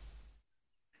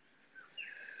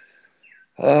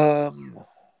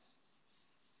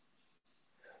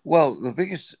 Well, the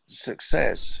biggest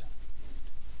success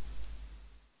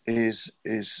is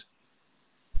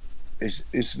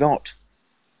not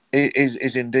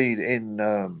is indeed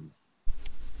in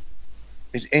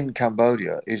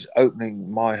Cambodia, is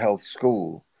opening My Health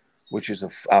School, which is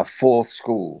our fourth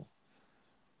school,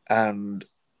 and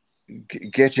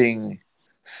getting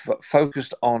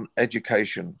focused on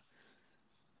education.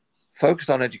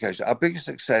 Focused on education. Our biggest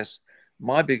success,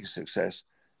 my biggest success,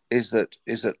 is that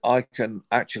I can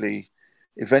actually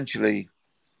eventually,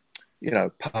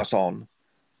 pass on,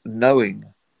 knowing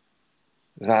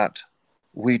that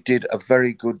we did a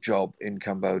very good job in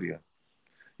Cambodia.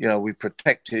 We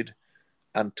protected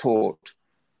and taught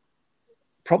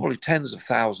probably tens of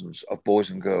thousands of boys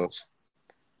and girls,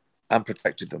 and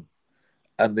protected them.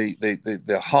 And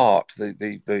the heart,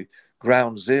 the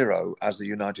ground zero, as the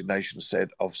United Nations said,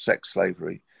 of sex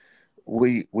slavery,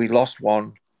 we lost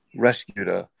one, rescued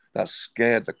her. That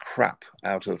scared the crap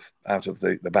out of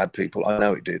the bad people. I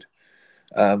know it did,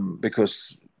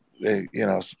 because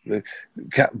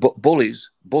bullies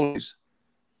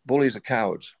are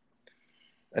cowards,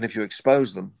 and if you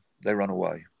expose them, they run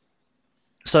away.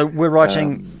 So we're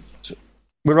writing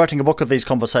a book of these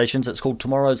conversations. It's called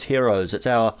Tomorrow's Heroes. It's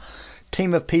our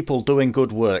team of people doing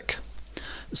good work.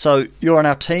 So you're on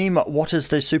our team. What is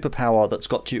the superpower that's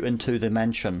got you into the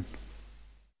mansion?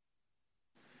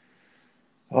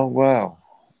 Oh, wow.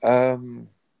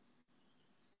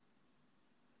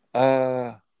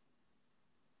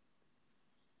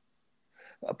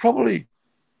 Probably.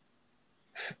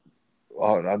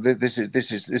 Oh, this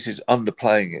is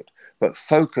underplaying it, but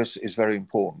focus is very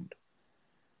important.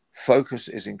 Focus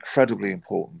is incredibly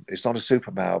important. It's not a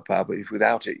superpower, but if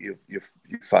without it, you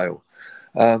fail.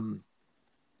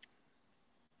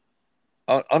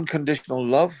 Unconditional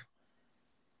love.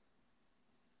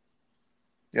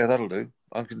 Yeah, that'll do.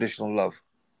 Unconditional love.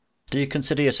 Do you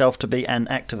consider yourself to be an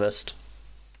activist?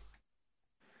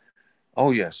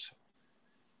 Oh, yes.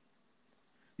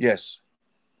 Yes.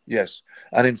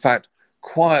 And in fact,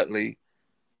 quietly,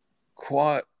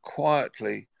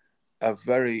 a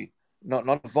very, not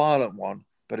a violent one,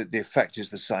 but the effect is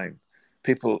the same.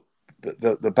 People,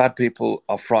 the bad people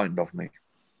are frightened of me.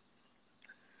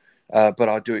 But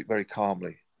I do it very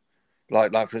calmly.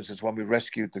 Like for instance, when we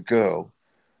rescued the girl,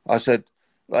 I said,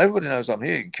 well, everybody knows I'm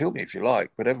here. You can kill me if you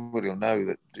like, but everybody will know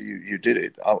that you did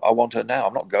it. I want her now.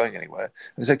 I'm not going anywhere.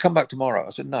 And they said, come back tomorrow. I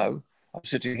said, no, I'm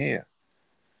sitting here.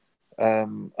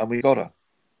 And we got her.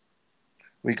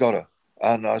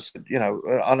 And I said,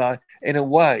 in a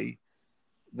way,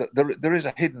 there is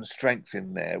a hidden strength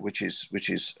in there, which is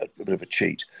a bit of a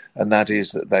cheat. And that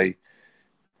is that they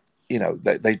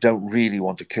don't really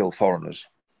want to kill foreigners.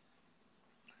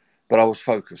 But I was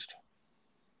focused.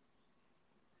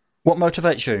 What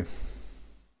motivates you?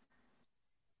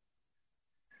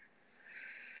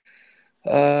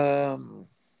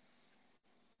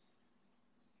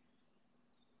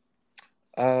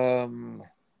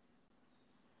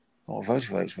 What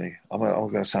motivates me? I'm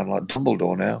going to sound like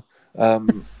Dumbledore now.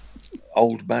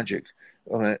 Old magic.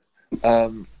 I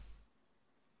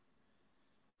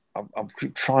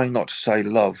keep trying not to say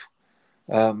love.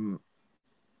 Why am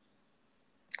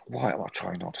I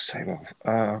trying not to say love?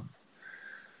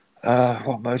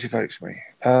 What motivates me?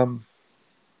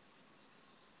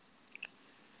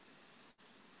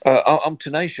 I'm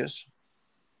tenacious.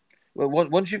 Well,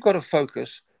 once you've got a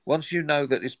focus, once you know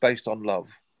that it's based on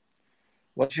love,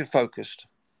 once you're focused,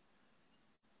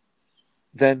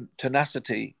 then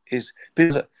tenacity is,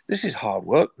 because this is hard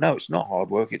work. No, it's not hard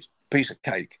work. It's a piece of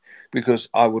cake, because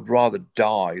I would rather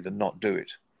die than not do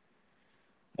it.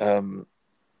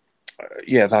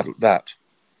 Yeah, that.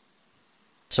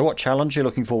 So what challenge are you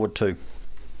looking forward to?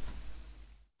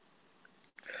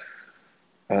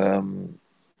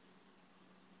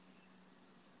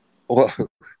 Well,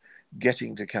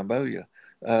 getting to Cambodia.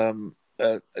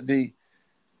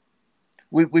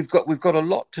 We've got a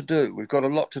lot to do. We've got a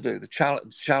lot to do. The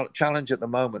challenge at the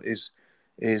moment is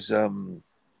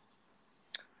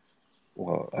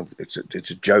well, it's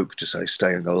a joke to say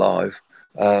staying alive,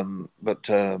 but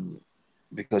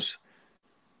because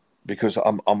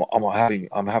I'm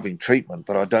having treatment,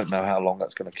 but I don't know how long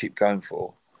that's going to keep going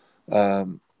for. But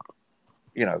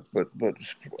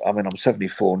I mean, I'm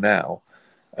 74 now,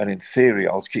 and in theory,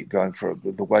 I'll keep going for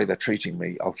the way they're treating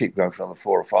me. I'll keep going for another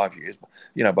 4 or 5 years.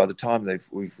 By the time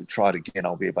we've tried again,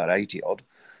 I'll be about 80 odd,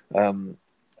 and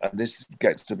this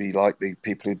gets to be like the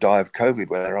people who die of COVID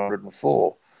when they're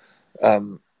 104.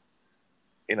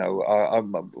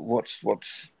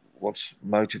 What's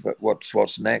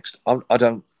next?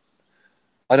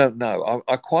 I I don't know.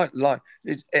 I quite like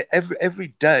it. Every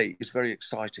day is very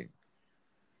exciting.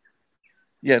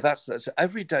 Yeah, that's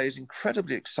every day is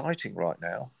incredibly exciting right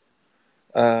now.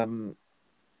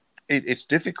 It's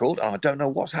difficult, and I don't know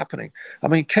what's happening. I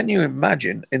mean, can you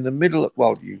imagine in the middle of,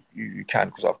 well, you can,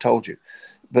 because I've told you,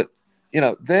 but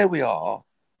there we are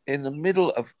in the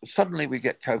middle of, suddenly we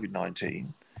get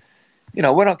COVID-19.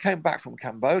 When I came back from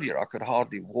Cambodia, I could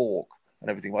hardly walk and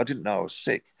everything. I didn't know I was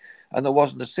sick, and there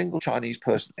wasn't a single Chinese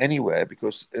person anywhere,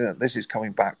 because this is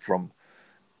coming back from.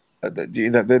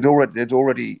 They'd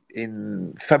already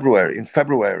in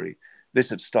February this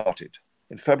had started.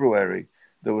 In February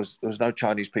there was no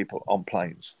Chinese people on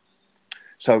planes,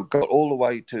 so got all the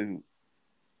way to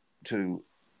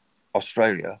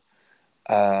Australia,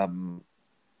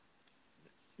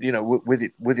 with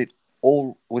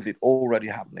it already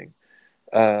happening.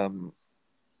 I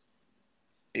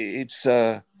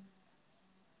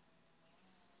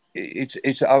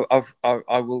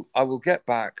will get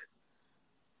back.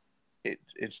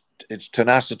 It's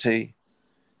tenacity.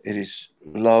 It is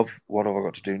love. What have I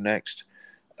got to do next?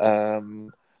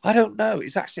 I don't know.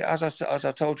 It's actually, as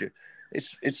I told you,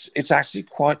 it's actually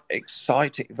quite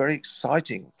exciting, very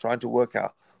exciting, trying to work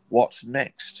out what's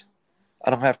next,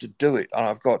 and I have to do it. And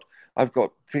I've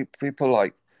got people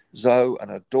like Zoe and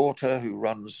her daughter who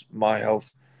runs My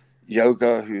Health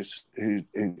Yoga, who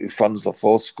funds the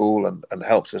fourth school and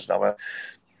helps us now.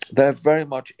 They're very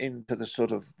much into the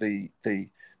sort of the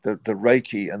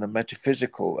Reiki and the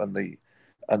metaphysical and the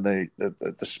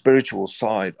spiritual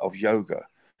side of yoga.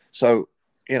 So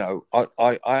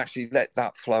I actually let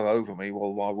that flow over me.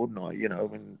 Well, why wouldn't I?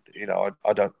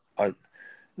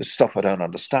 The stuff I don't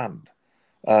understand.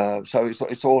 So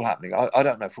it's all happening. I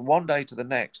don't know. From one day to the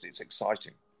next, it's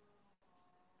exciting.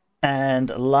 And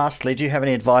lastly, do you have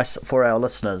any advice for our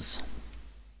listeners?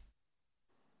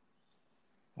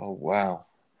 Oh wow,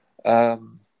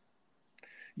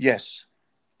 yes,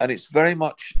 and it's very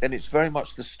much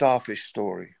the starfish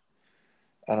story,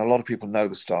 and a lot of people know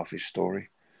the starfish story.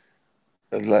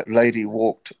 A lady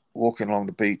walking along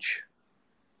the beach,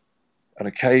 and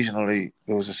occasionally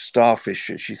there was a starfish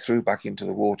that she threw back into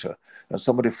the water, and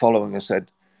somebody following her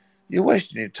said, "You're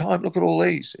wasting your time. Look at all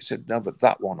these." He said, "No, but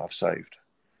that one I've saved.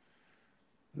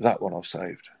 That one I've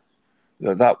saved.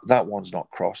 That one's not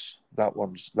cross. That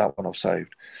one I've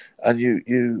saved." And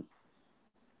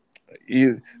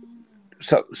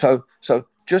so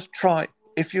just try,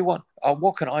 if you want.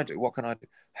 What can I do? What can I do?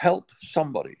 Help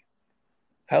somebody.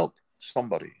 Help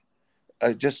somebody.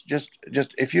 Just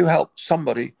if you help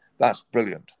somebody, that's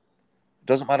brilliant.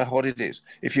 Doesn't matter what it is.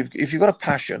 If you've got a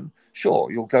passion, sure,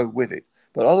 you'll go with it.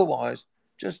 But otherwise,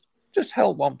 just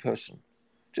help one person.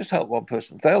 Just help one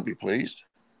person. They'll be pleased.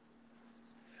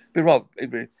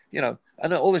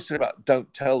 And all this about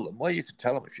don't tell them. Well, you can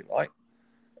tell them if you like.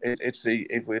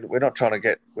 We're not trying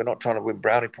to win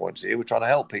brownie points here. We're trying to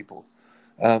help people.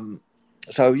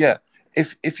 So yeah,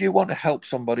 if you want to help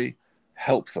somebody,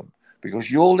 help them, because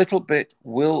your little bit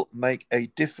will make a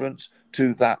difference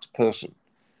to that person.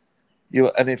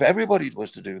 And if everybody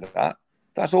was to do that,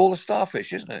 that's all the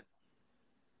starfish, isn't it?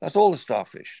 That's all the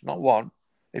starfish, not one.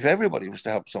 If everybody was to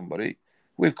help somebody,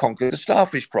 we've conquered the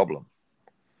starfish problem.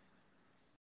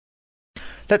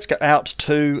 Let's go out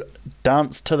to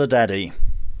Dance to the Daddy.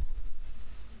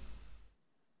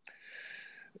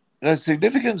 The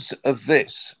significance of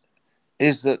this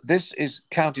is that this is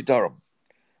County Durham,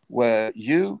 where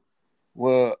you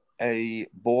were a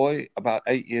boy about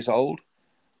 8 years old.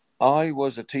 I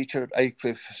was a teacher at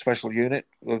Aycliffe Special Unit,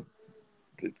 with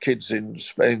kids in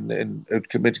Spain who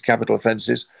committed capital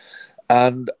offences.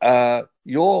 And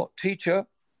your teacher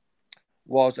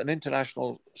was an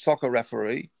international soccer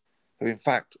referee, who in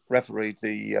fact refereed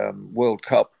the World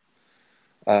Cup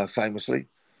famously.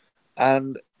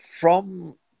 And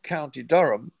from County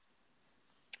Durham,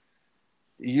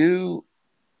 you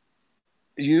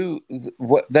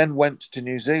then went to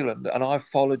New Zealand, and I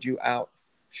followed you out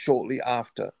shortly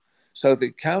after. So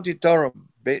the County Durham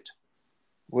bit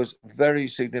was very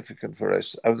significant for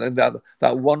us. And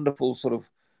that wonderful sort of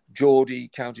Geordie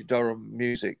County Durham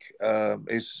music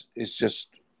is just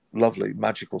lovely,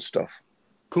 magical stuff.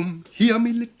 Come here,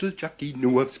 me little Jackie,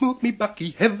 no, I've smoked me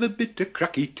backy, have a bit of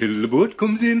cracky till the boat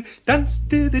comes in. Dance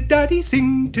to the daddy,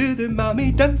 sing to the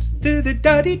mammy, dance to the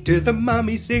daddy, to the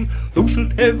mammy sing. Thou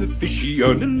shalt have a fishy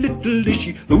on a little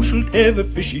dishy, thou shalt have a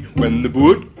fishy when the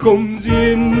boat comes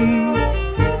in.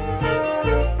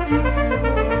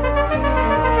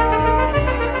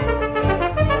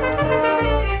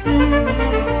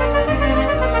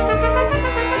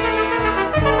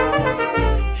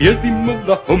 Here's the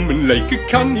mother humming like a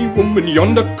canny woman.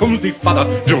 Yonder comes the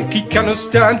father, drunk he cannot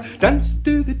stand. Dance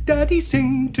to the daddy,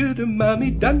 sing to the mammy.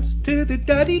 Dance to the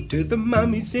daddy, to the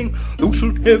mammy sing. Thou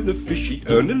shalt have the fishy,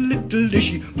 earn a little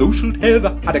dishy. Thou shalt have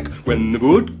a haddock when the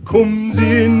boat comes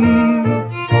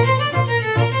in.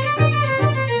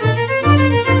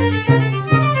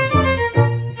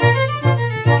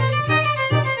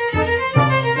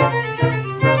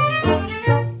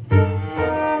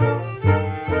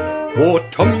 Oh,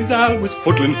 Tommy's always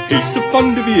fuddling, he's so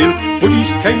fond of ale, but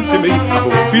he's kind to me, I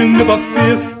hope he'll never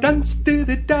fail. Dance to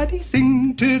the daddy,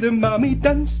 sing to the mammy.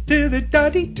 Dance to the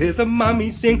daddy, to the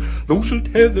mammy sing. Thou shalt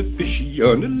have a fishy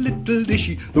on a little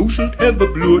dishy. Thou shalt have a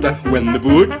bloater when the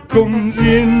boat comes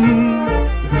in.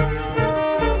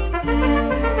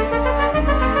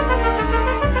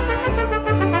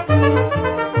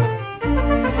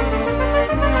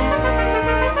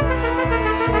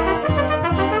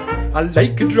 I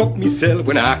like a drop mesel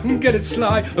when I can get it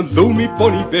sly, and though me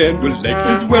bonny bairn will like it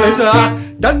as well as I.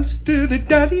 Dance to the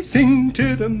daddy, sing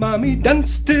to the mammy.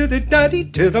 Dance to the daddy,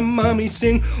 to the mammy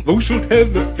sing. Thou shalt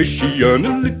have a fishy on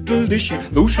a little dishy.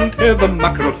 Thou shalt have a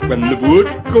mackerel when the boat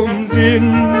comes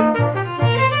in.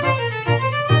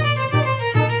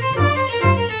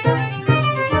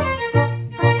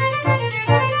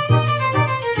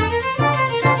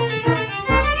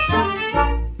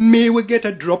 May we get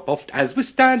a drop oft as we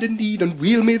stand in need, and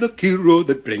wheel me the hero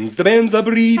that brings the bairns a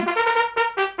breed.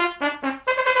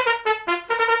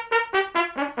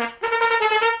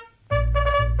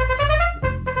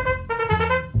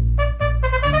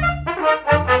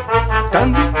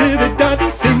 Dance to the daddy,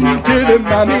 sing to the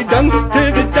mammy. Dance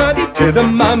to the daddy, to the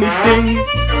mammy sing.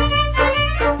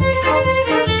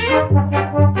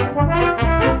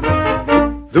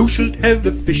 Thou shalt have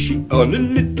a fishy on a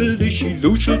little dishy.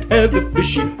 Thou shalt have a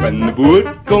fishy when the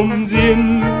boat comes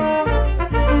in.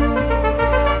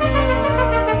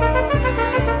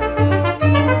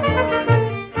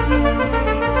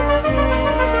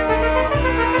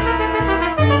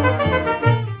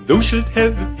 Thou shalt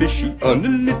have a fishy on a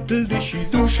little dishy.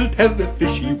 Thou shalt have a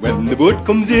fishy when the boat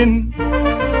comes in.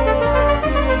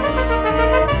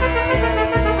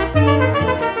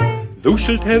 Thou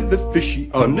shalt have a fishy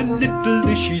on a little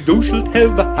dishy. Thou shalt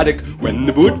have a haddock when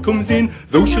the boat comes in.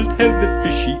 Thou shalt have a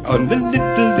fishy on a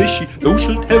little dishy. Thou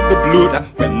shalt have a bloater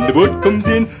when the boat comes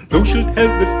in. Thou shalt have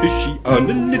a fishy on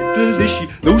a little dishy.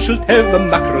 Thou shalt have a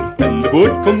mackerel when the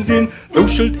boat comes in. Thou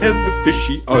shalt have a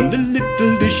fishy on a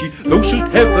little dishy. Thou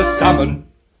shalt have a salmon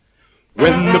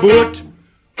when the boat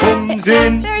comes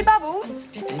in. Fairy Bubbles?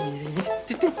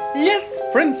 Yes,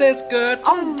 Princess Gert.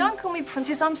 Oh, don't call me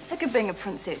princess. I'm sick of being a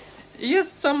princess.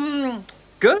 Yes,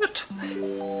 Gert.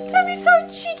 Don't be so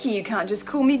cheeky. You can't just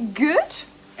call me Gert.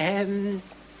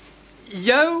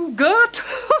 Yogurt?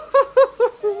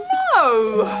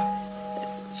 No.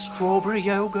 Strawberry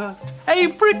yogurt.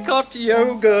 Apricot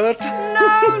yogurt.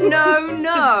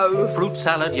 No. Fruit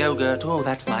salad yogurt. Oh,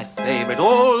 that's my favourite.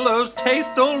 All those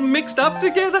tastes all mixed up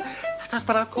together. That's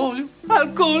what I'll call you.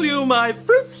 I'll call you my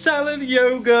fruit salad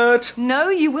yogurt. No,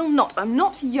 you will not. I'm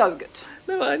not yogurt.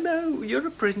 No, I know. You're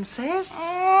a princess.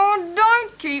 Oh,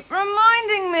 don't keep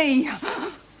reminding me.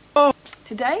 Oh.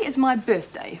 Today is my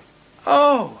birthday.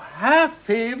 Oh,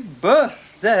 happy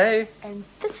birthday. And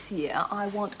this year I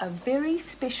want a very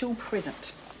special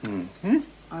present. Mm-hmm.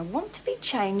 I want to be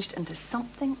changed into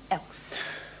something else.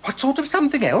 What sort of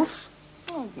something else?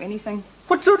 Oh, anything.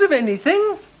 What sort of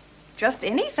anything? Just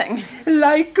anything.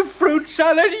 Like a fruit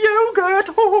salad yogurt.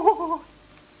 Oh.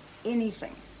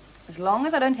 Anything. As long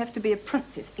as I don't have to be a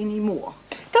princess anymore.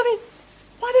 Tell me,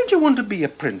 why don't you want to be a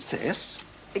princess?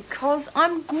 Because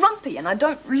I'm grumpy and I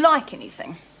don't like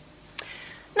anything.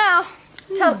 Now,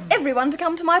 tell everyone to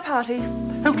come to my party.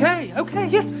 Okay,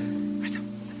 yes.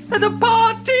 There's a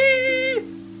party!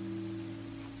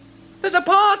 There's a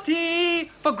party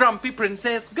for Grumpy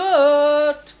Princess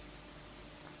Gert.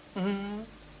 Mm-hmm.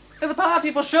 There's a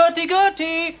party for Shirty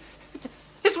Gertie.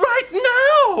 It's right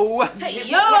now! Hey,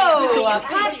 yo! A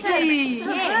party!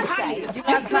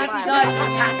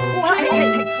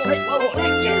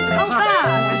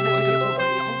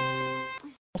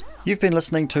 You've been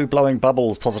listening to Blowing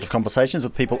Bubbles, positive conversations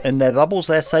with people in their bubbles,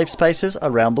 their safe spaces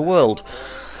around the world.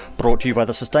 Brought to you by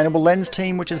the Sustainable Lens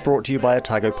team, which is brought to you by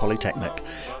Otago Polytechnic.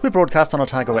 We broadcast on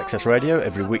Otago Access Radio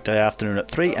every weekday afternoon at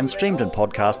 3 and streamed and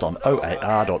podcast on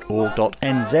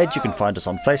oar.org.nz. You can find us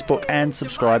on Facebook and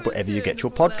subscribe wherever you get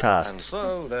your podcasts. And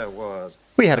so there was.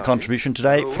 We had a contribution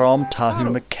today from Tahu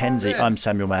Mackenzie. I'm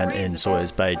Samuel Mann in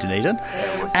Sawyers Bay, Dunedin,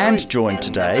 and joined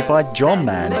today by John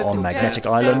Mann on Magnetic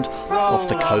Island off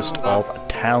the coast of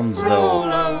Townsville.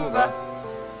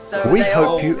 So We they hope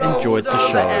all you enjoyed the rolled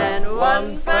over show. And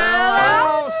one fell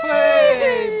out.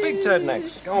 Hey, Big Ted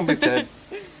next. Go on, Big Ted.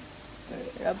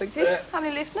 Big Ted, how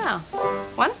many left now?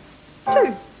 1,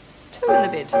 2. 2 in the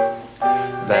bed.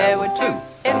 There were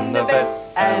 2 in the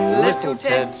bed, and little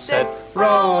Ted said,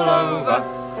 roll over,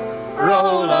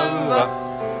 roll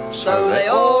over. So they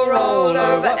all rolled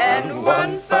over, and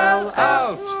one fell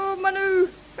out. Oh, Manu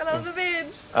fell out of the bed.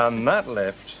 And that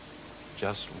left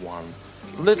just one.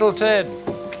 Little Ted.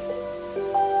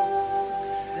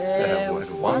 There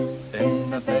was 1 in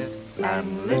the bed,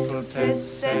 and little Ted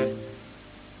said,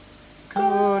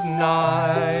 Good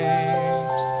night.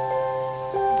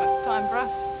 well, it's time for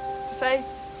us to say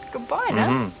goodbye now.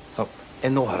 Mm-hmm. So,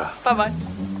 in the water. Bye-bye.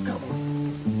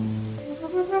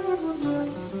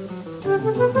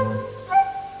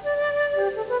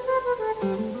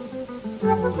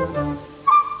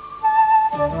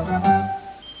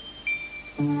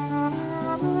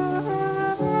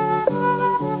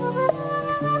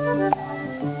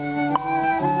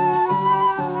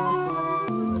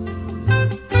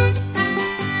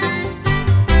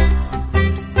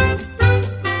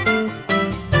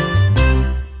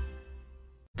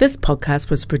 This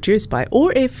podcast was produced by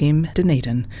OAR FM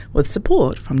Dunedin with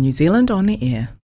support from New Zealand On the Air.